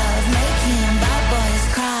 I love making bad boys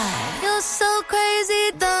cry. You're so crazy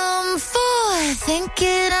dumb for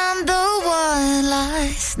thinking I'm the one.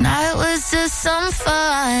 Last night was just some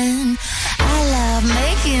fun.